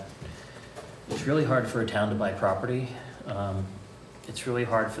that it's really hard for a town to buy property. It's really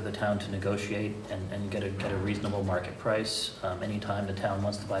hard for the town to negotiate and get a reasonable market price. Anytime the town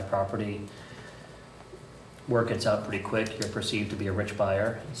wants to buy property, word gets out pretty quick. You're perceived to be a rich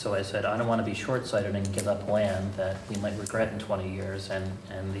buyer. So I said, I don't want to be short-sighted and give up land that we might regret in 20 years. And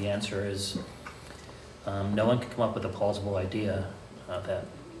the answer is no one can come up with a plausible idea that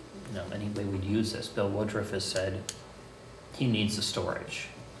any way we'd use this. Bill Woodruff has said he needs the storage,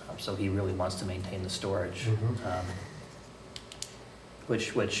 so he really wants to maintain the storage,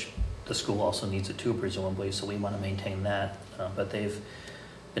 which the school also needs it too, presumably, so we want to maintain that. But they've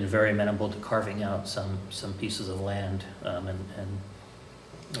been very amenable to carving out some pieces of land, and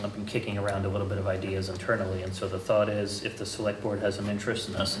I've been kicking around a little bit of ideas internally, and so the thought is, if the select board has an interest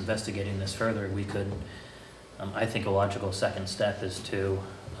in us investigating this further, we could, I think a logical second step is to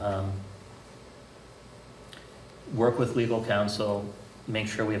work with legal counsel, make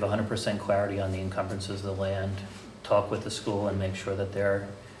sure we have 100% clarity on the encumbrances of the land, talk with the school and make sure that they're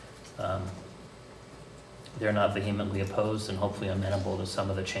not vehemently opposed and hopefully amenable to some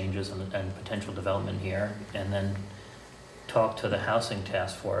of the changes and potential development here, and then talk to the housing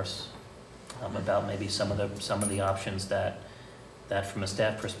task force about maybe some of the options that from a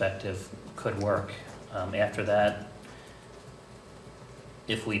staff perspective could work. After that,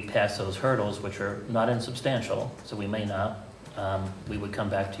 if we pass those hurdles, which are not insubstantial, so we may not, we would come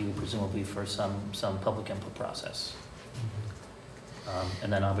back to you presumably for some public input process.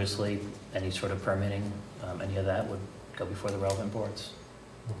 And then obviously any sort of permitting, any of that would go before the relevant boards.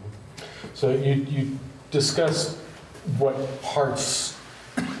 So you discussed what parts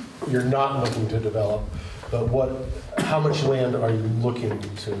you're not looking to develop, but how much land are you looking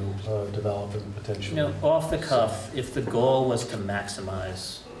to develop and potentially? Off the cuff, if the goal was to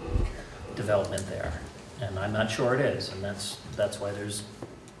maximize development there, and I'm not sure it is, and that's why this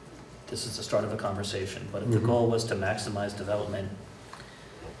is the start of a conversation, but if the goal was to maximize development,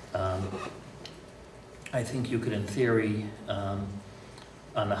 I think you could, in theory, on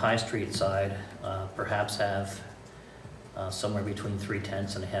the High Street side, perhaps have somewhere between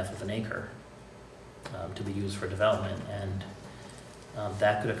 3/10 and 1/2 of an acre to be used for development, and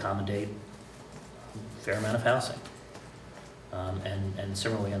that could accommodate a fair amount of housing. And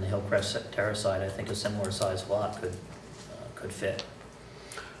similarly on the Hillcrest Terrace side, I think a similar sized lot could fit.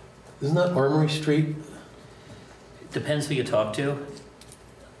 Isn't that Armory Street? Depends who you talk to.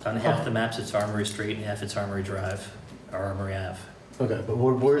 On half the maps it's Armory Street and half it's Armory Drive, or Armory Ave. Okay, but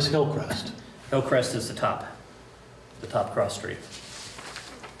where's Hillcrest? Hillcrest is the top cross street.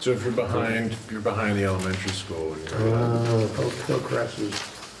 So if you're behind the elementary school. Hillcrest is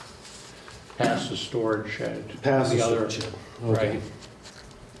past the storage shed. Past the other storage shed. Okay. Right.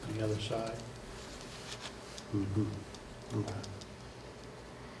 On the other side. Okay.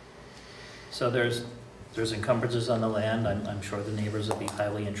 So there's encumbrances on the land. I'm sure the neighbors will be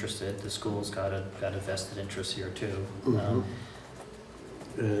highly interested. The school's got a vested interest here too.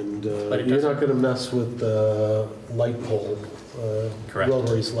 And you're not going to mess with the light pole, Correct.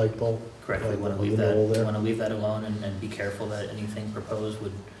 Waterbury's light pole? Correct. We want to leave that alone and be careful that anything proposed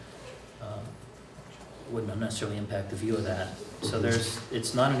would not necessarily impact the view of that. So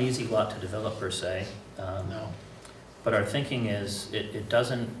it's not an easy lot to develop per se. No. But our thinking is it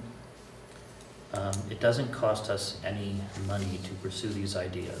doesn't cost us any money to pursue these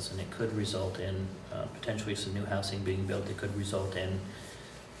ideas, and it could result in potentially some new housing being built. It could result in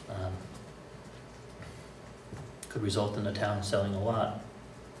the town selling a lot,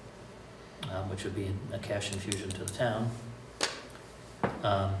 which would be a cash infusion to the town.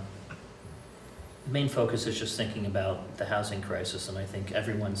 The main focus is just thinking about the housing crisis, and I think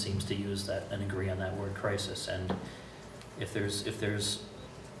everyone seems to use that and agree on that word crisis. And if there's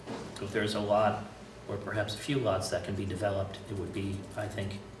a lot, or perhaps a few lots that can be developed, it would be, I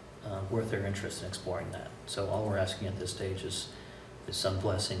think, worth their interest in exploring that. So all we're asking at this stage is some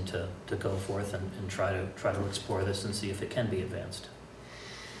blessing to go forth and try to explore this and see if it can be advanced.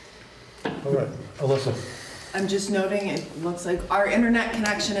 All right, Alyssa. I'm just noting, it looks like our internet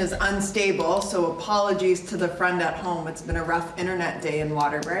connection is unstable, so apologies to the friend at home. It's been a rough internet day in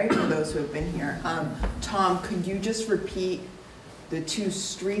Waterbury for those who have been here. Tom, could you just repeat the 2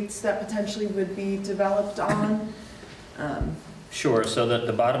 streets that potentially would be developed on? Sure. So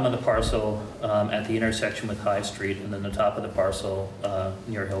the bottom of the parcel at the intersection with High Street, and then the top of the parcel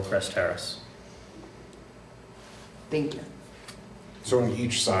near Hillcrest Terrace. Thank you. So on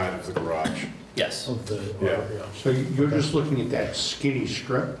each side of the garage. Yes. Yeah. So you're just looking at that skinny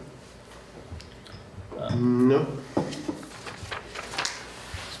strip? No.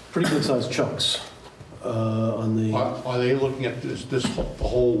 Pretty good sized chunks on the. Are they looking at the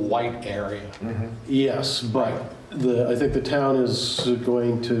whole white area? Yes, but I think the town is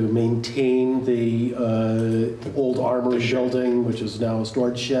going to maintain the old Armory building, which is now a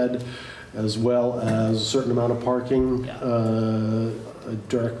storage shed, as well as a certain amount of parking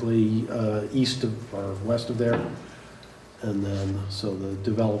directly east of or west of there. And then, so the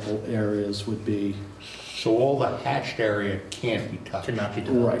developable areas would be. So all the hatched area can't be touched? Cannot be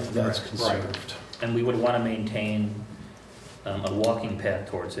developed. Right, that's Correct. conserved. And we would want to maintain a walking path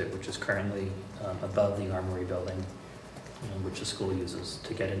towards it, which is currently above the Armory building, which the school uses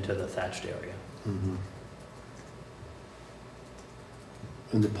to get into the thatched area. Mhm.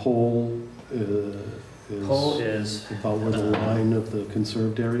 And the pole is about where the line of the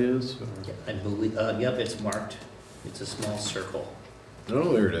conserved area is? Or? I believe, yep, it's marked. It's a small circle.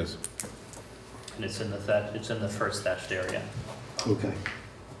 Oh, there it is. And it's in the first thatched area. Okay.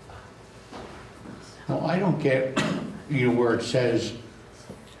 Well, I don't get, where it says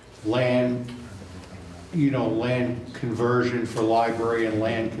land, land conversion for library and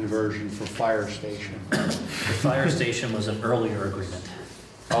land conversion for fire station. The fire station was an earlier agreement.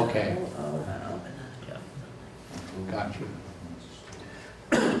 Okay. Yeah. Got you.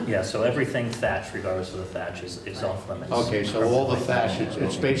 Yeah, so everything thatched, regardless of the thatch, is off limits. Okay, so all the thatch,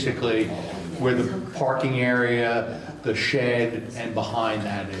 it's basically where the parking area, the shed, and behind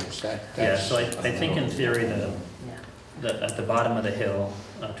that is. Yeah, so I think in theory, at the bottom of the hill,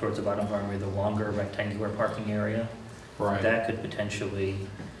 towards the bottom of Armory, the longer rectangular parking area, right, that could potentially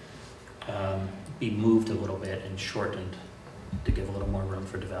be moved a little bit and shortened to give a little more room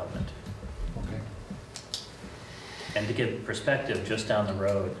for development. Okay. And to give perspective, just down the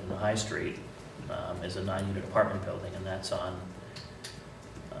road in the High Street is a 9-unit apartment building, and that's on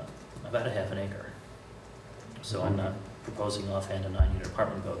about a half an acre. So I'm not proposing offhand a 9-unit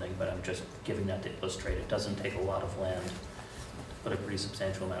apartment building, but I'm just giving that to illustrate it doesn't take a lot of land to put a pretty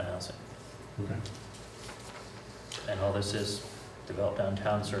substantial amount of housing. Okay. And all this is developed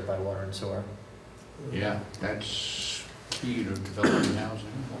downtown, served by water and sewer. Yeah, that's key to developing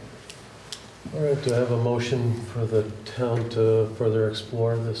housing. All right, do I have a motion for the town to further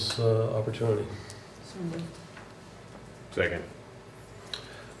explore this opportunity? Second.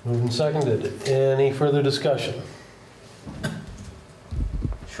 Moved and seconded. Any further discussion?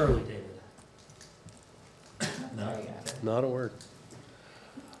 Surely, David. No. Not a word.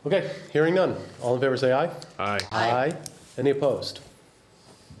 Okay, hearing none. All in favor say aye. Aye. Aye. Any opposed?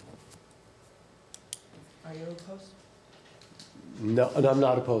 Are you opposed? No, and I'm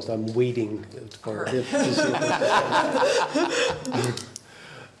not opposed. I'm waiting for it to see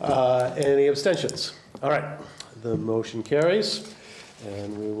if any abstentions? All right, the motion carries,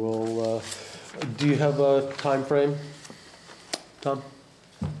 and we will. Do you have a time frame, Tom?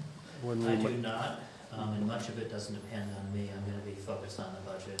 When I do not, and much of it doesn't depend on me. I'm going to be focused on the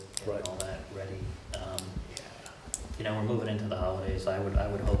budget, getting all that ready. We're moving into the holidays. I would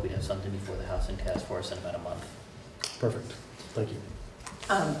hope we'd have something before the housing task force in about a month. Perfect. Thank you.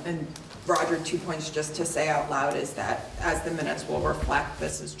 And Roger, 2 points just to say out loud is that, as the minutes will reflect,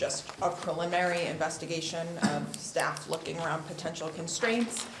 this is just a preliminary investigation of staff looking around potential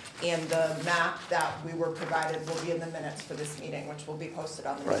constraints, and the map that we were provided will be in the minutes for this meeting, which will be posted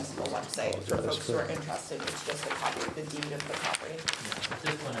on the municipal website for folks who are interested. It's just a copy of the deed of the property. At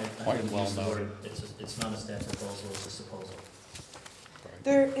this point, I Quite well use the noted. word, it's not a staff proposal, it's a proposal.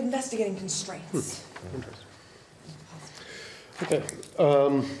 They're investigating constraints. Interesting. Okay.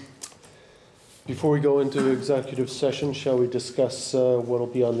 Before we go into executive session, shall we discuss what will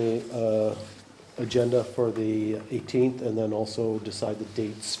be on the agenda for the 18th, and then also decide the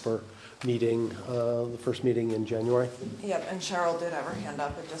dates for meeting, the first meeting in January? Yep, and Cheryl did have her hand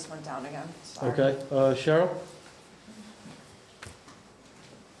up. It just went down again. Sorry. Okay. Cheryl?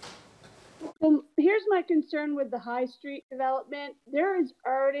 Here's my concern with the High Street development. There is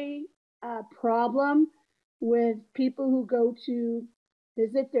already a problem with people who go to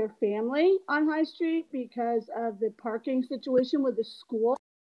visit their family on High Street because of the parking situation with the school.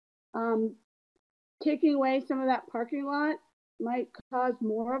 Taking away some of that parking lot might cause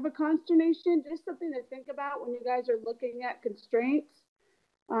more of a consternation. Just something to think about when you guys are looking at constraints.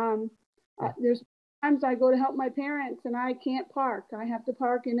 There's times I go to help my parents and I can't park. I have to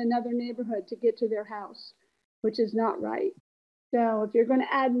park in another neighborhood to get to their house, which is not right. So if you're going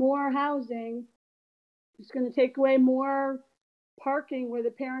to add more housing, it's going to take away more parking where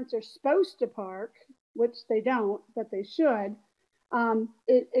the parents are supposed to park, which they don't, but they should.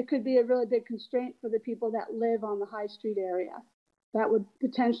 It could be a really big constraint for the people that live on the High Street area. That would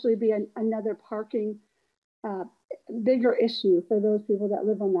potentially be another parking bigger issue for those people that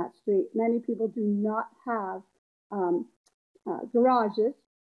live on that street. Many people do not have garages,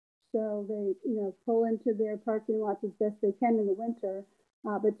 so they pull into their parking lots as best they can in the winter,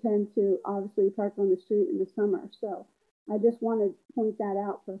 but tend to obviously park on the street in the summer. So I just want to point that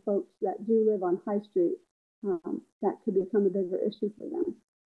out for folks that do live on High Street. That could become a bigger issue for them.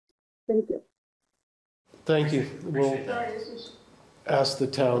 Thank you. Thank you. We'll Appreciate that. ask the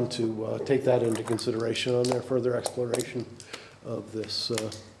town to take that into consideration on their further exploration of this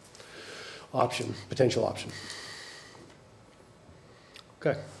option, potential option.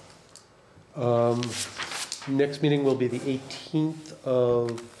 Okay. Next meeting will be the 18th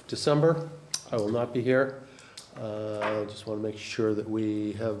of December. I will not be here. I just want to make sure that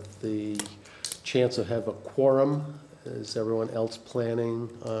we have the chance to have a quorum. Is everyone else planning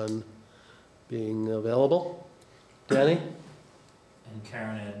on being available? Danny? And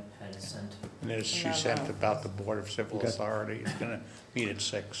Karen had sent. And as she said about the Board of Civil Authority, it's gonna meet at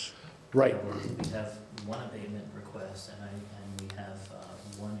 6. Right. We have one abatement request, and we have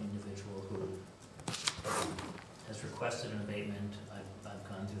one individual who has requested an abatement. I've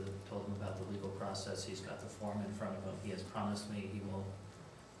gone through, told him about the legal process. He's got the form in front of him. He has promised me he will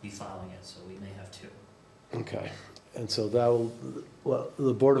be filing it, so we may have 2. Okay. And so that will, well,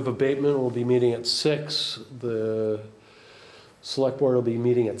 the Board of Abatement will be meeting at 6. The Select Board will be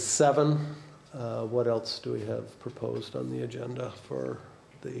meeting at 7. What else do we have proposed on the agenda for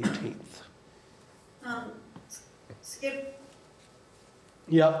the 18th? Skip.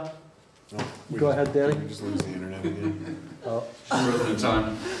 Yep. Oh, Go ahead, Danny. We just lose the internet again. Oh. Frozen in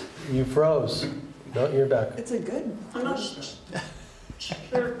time. You froze. No, you're back. It's a good. I'm not sure.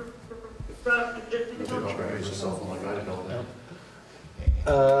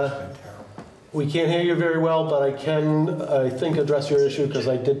 We can't hear you very well, but I can, I think, address your issue because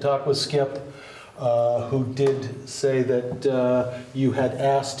I did talk with Skip, who did say that you had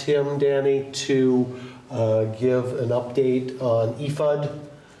asked him, Danny, to give an update on EFUD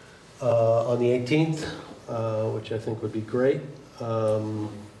on the 18th, which I think would be great.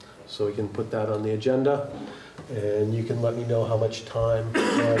 So we can put that on the agenda, and you can let me know how much time.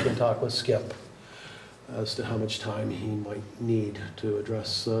 I can talk with Skip as to how much time he might need to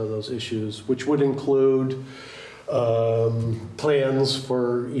address those issues, which would include plans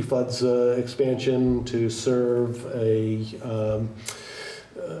for EFUD's expansion to serve a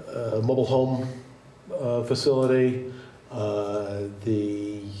mobile home facility,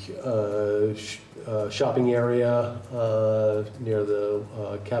 the shopping area near the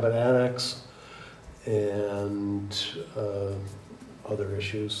cabin annex, and other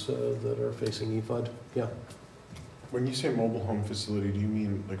issues that are facing EFUD. Yeah. When you say mobile home facility, do you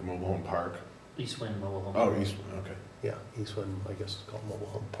mean like a mobile home park? Eastwind Mobile Home. Oh, Eastwind, okay. Yeah, Eastwind, I guess it's called Mobile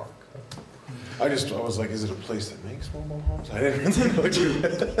Home Park. I was like, is it a place that makes mobile homes? I didn't really know what you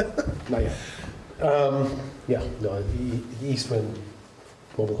meant. Not yet. Yeah, no, the Eastwind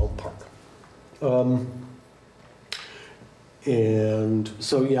Mobile Home Park. And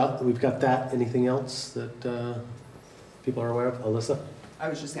so, yeah, we've got that. Anything else that people are aware of? Alyssa? I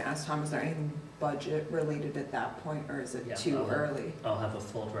was just gonna ask Tom, is there anything budget related at that point, or is it Yeah, too early? I'll have a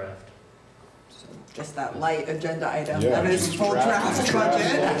full draft. So just that light agenda item, Yeah, that is just full draft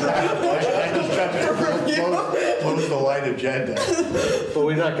budget. What was the light agenda? But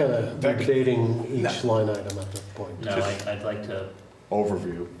we're not gonna be debating each line item at this point. No, I'd like to.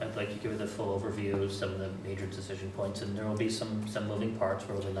 Overview. I'd like to give it the full overview of some of the major decision points, and there will be some moving parts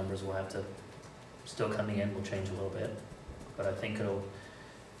where the numbers will have to, still coming in, will change a little bit. But I think it'll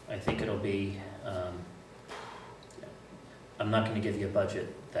be, I'm not gonna give you a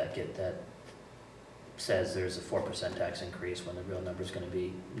budget that says there's a 4% tax increase when the real number's gonna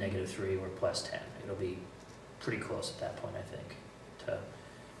be -3 or +10. It'll be pretty close at that point, I think,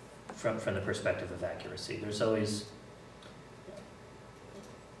 from the perspective of accuracy. There's always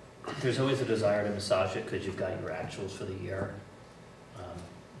a desire to massage it because you've got your actuals for the year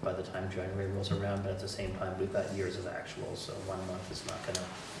by the time January rolls around, but at the same time, we've got years of actuals, so 1 month is not going to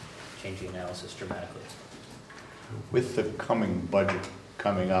change the analysis dramatically. With the coming budget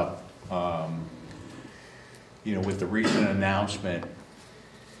coming up, with the recent announcement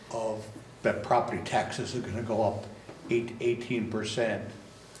of that property taxes are going to go up 18%,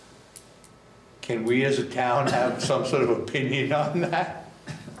 can we as a town have some sort of opinion on that?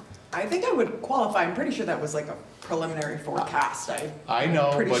 I think I would qualify. I'm pretty sure that was like a preliminary forecast. I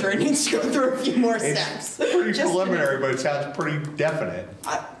know, pretty but sure it needs to go through a few more steps. It's pretty Just preliminary, but it sounds pretty definite.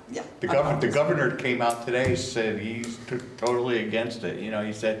 Yeah. The governor came out today, said he's totally against it.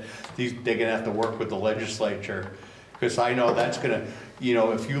 He said they're gonna have to work with the legislature, because I know that's gonna,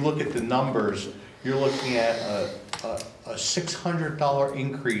 if you look at the numbers, you're looking at a $600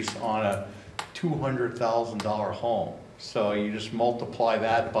 increase on a $200,000 home. So you just multiply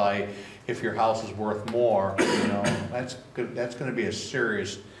that by, if your house is worth more, that's going to be a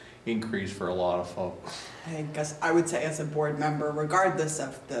serious increase for a lot of folks. I guess I would say as a board member, regardless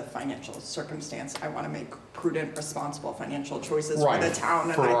of the financial circumstance, I want to make prudent, responsible financial choices for the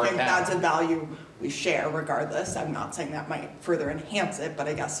town. And I think that's a value we share regardless. I'm not saying that might further enhance it, but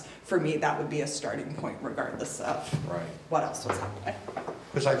I guess for me, that would be a starting point regardless of what else was happening.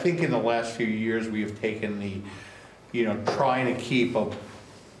 Because I think in the last few years, we have taken the, you know, trying to keep a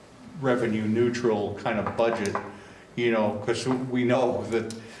revenue neutral kind of budget, you know, because we know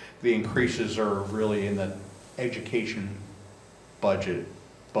that the increases are really in the education budget.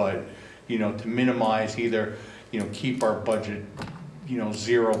 But, you know, to minimize either, you know, keep our budget, you know,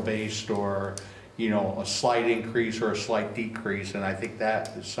 zero based or, you know, a slight increase or a slight decrease. And I think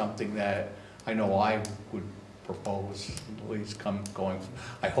that is something that I know I would propose, at least going.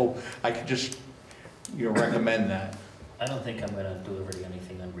 I hope I could just, you know, recommend that. I don't think I'm gonna deliver to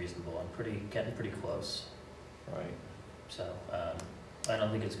anything unreasonable. I'm getting pretty close. Right. So, I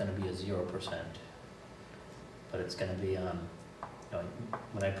don't think it's gonna be a 0%, but it's gonna be, you know,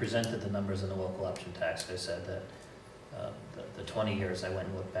 when I presented the numbers in the local option tax, I said that the 20 years I went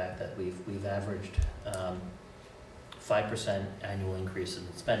and looked back that we've averaged 5% annual increase in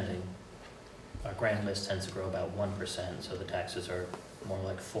spending. Our grand list tends to grow about 1%, so the taxes are more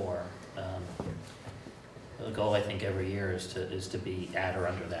like 4%. The goal, I think, every year is to be at or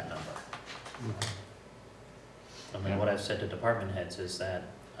under that number. I mean, what I've said to department heads is that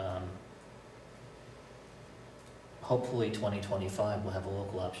hopefully 2025 we'll have a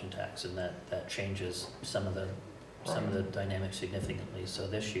local option tax, and that changes some of the dynamics significantly. So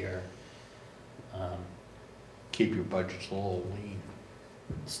this year, keep your budgets a little lean.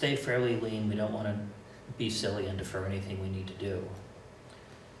 Stay fairly lean. We don't want to be silly and defer anything we need to do.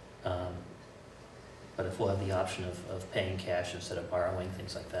 But if we'll have the option of paying cash instead of borrowing,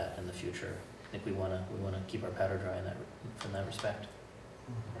 things like that in the future, I think we want to keep our powder dry in that respect.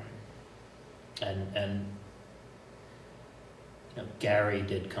 And you know, Gary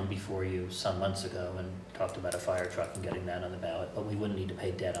did come before you some months ago and talked about a fire truck and getting that on the ballot, but we wouldn't need to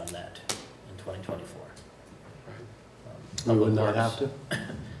pay debt on that in 2024. We would not have to?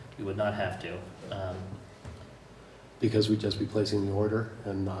 We would not have to. Because we'd just be placing the order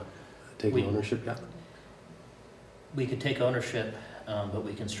and not taking ownership yet? We could take ownership, but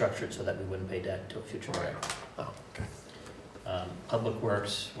we can structure it so that we wouldn't pay debt until a future year. Oh, okay. Public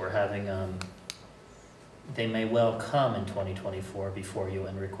Works, we're having, they may well come in 2024 before you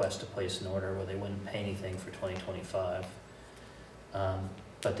and request to place an order where they wouldn't pay anything for 2025.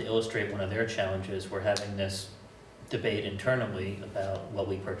 But to illustrate one of their challenges, we're having this debate internally about what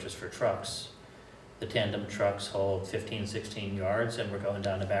we purchase for trucks. The tandem trucks hold 15, 16 yards, and we're going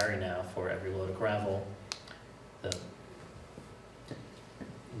down to Barry now for every load of gravel.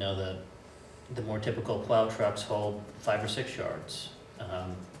 The more typical plow trucks hold 5 or 6 yards.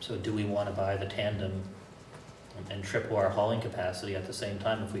 So do we want to buy the tandem and triple our hauling capacity at the same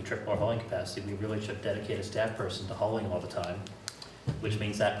time? If we triple our hauling capacity, we really should dedicate a staff person to hauling all the time, which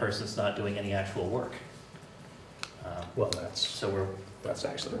means that person's not doing any actual work. Well, that's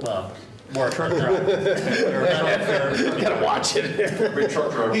actually more truck driver. You gotta watch it. Every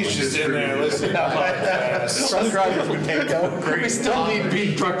truck driver. He's just in there listening. Truck drivers would take over. We still need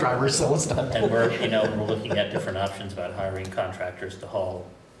beat truck drivers, so let's not. And we're looking at different options about hiring contractors to haul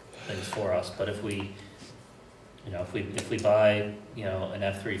things for us. But if we buy, an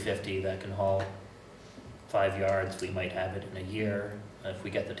F-350 that can haul 5 yards, we might have it in a year. If we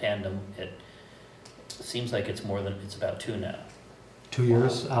get the tandem, it seems like it's about 2 now. 2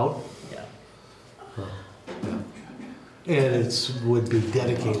 years out? Yeah. Huh. And would be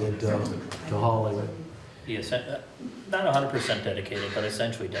dedicated to hauling it. Yes, not 100% dedicated, but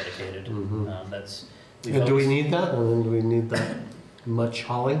essentially dedicated. Mm-hmm. And do we need that? Do we need that much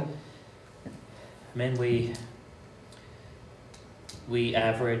hauling? I mean, we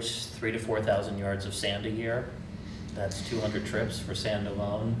average 3,000 to 4,000 yards of sand a year. That's 200 trips for sand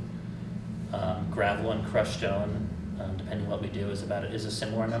alone. Gravel and crushed stone, depending on what we do, is a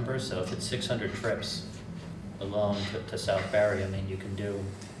similar number. So if it's 600 trips alone to South Barry, I mean, you can do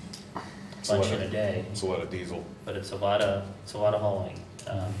a bunch in a day. It's a lot of diesel. But it's a lot of hauling.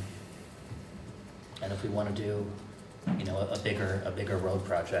 And if we want to do, a bigger road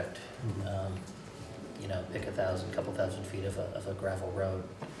project, pick a couple thousand feet of a gravel road,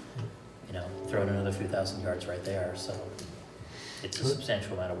 throw in another few thousand yards right there. So it's a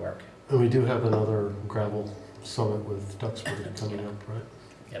substantial amount of work. And we do have another gravel summit with Duxbury coming up, right?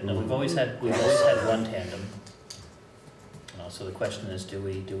 Yeah, no, we've always had one tandem. So the question is, do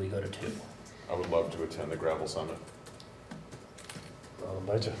we go to 2? I would love to attend the gravel summit. I'll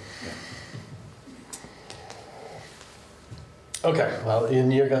invite you. Okay, well,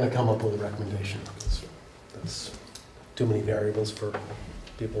 and you're gonna come up with a recommendation, because that's too many variables for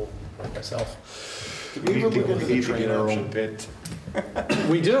people like myself. We need to get our own pit.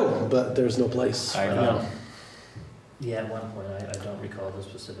 We do, but there's no place. I know. Yeah, at one point, I don't recall the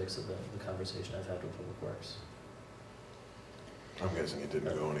specifics of the conversation I've had with Public Works. I'm guessing it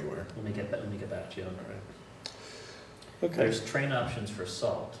didn't go anywhere. Let me get back to you on that. Okay. There's train options for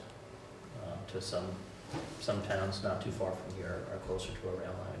salt to some towns not too far from here are closer to a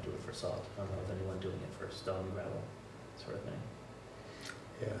rail line and do it for salt. I don't know of anyone doing it for stone, gravel, sort of thing.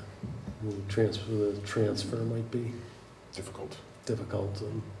 Yeah, the transfer might be difficult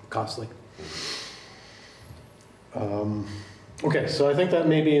and costly. Okay, so I think that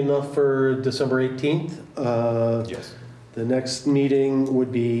may be enough for December 18th. Yes. The next meeting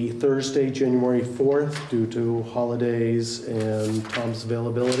would be Thursday, January 4th, due to holidays and Tom's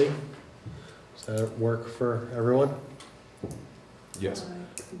availability. Does that work for everyone? Yes.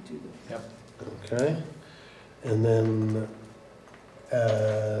 Yep. Okay. And then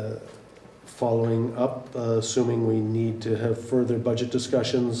following up, assuming we need to have further budget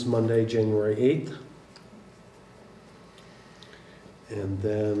discussions, Monday, January 8th. And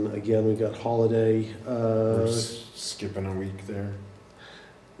then again, we got holiday. We're skipping a week there.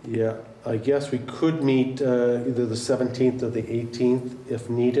 Yeah, I guess we could meet either the 17th or the 18th if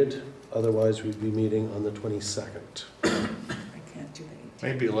needed. Otherwise, we'd be meeting on the 22nd. I can't do that.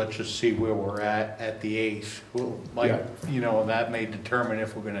 Maybe let's just see where we're at the 8th. You know, that may determine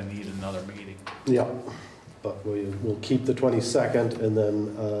if we're gonna need another meeting. Yeah, but we'll keep the 22nd and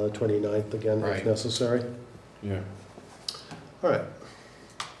then 29th again if necessary. Yeah. All right.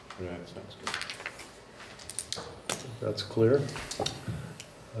 Yeah, sounds good. That's clear.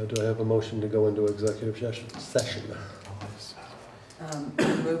 Do I have a motion to go into executive session?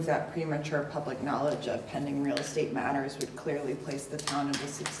 Move that premature public knowledge of pending real estate matters would clearly place the town at a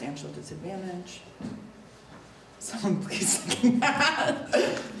substantial disadvantage. Someone please second that.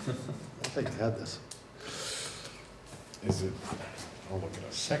 I think I had this. Is it? I'll look it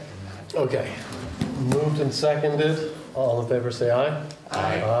up. Second that. Okay. Moved and seconded. All in favor say aye.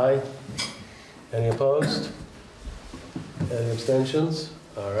 Aye. Aye. Any opposed? Any abstentions?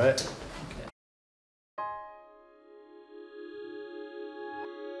 All right.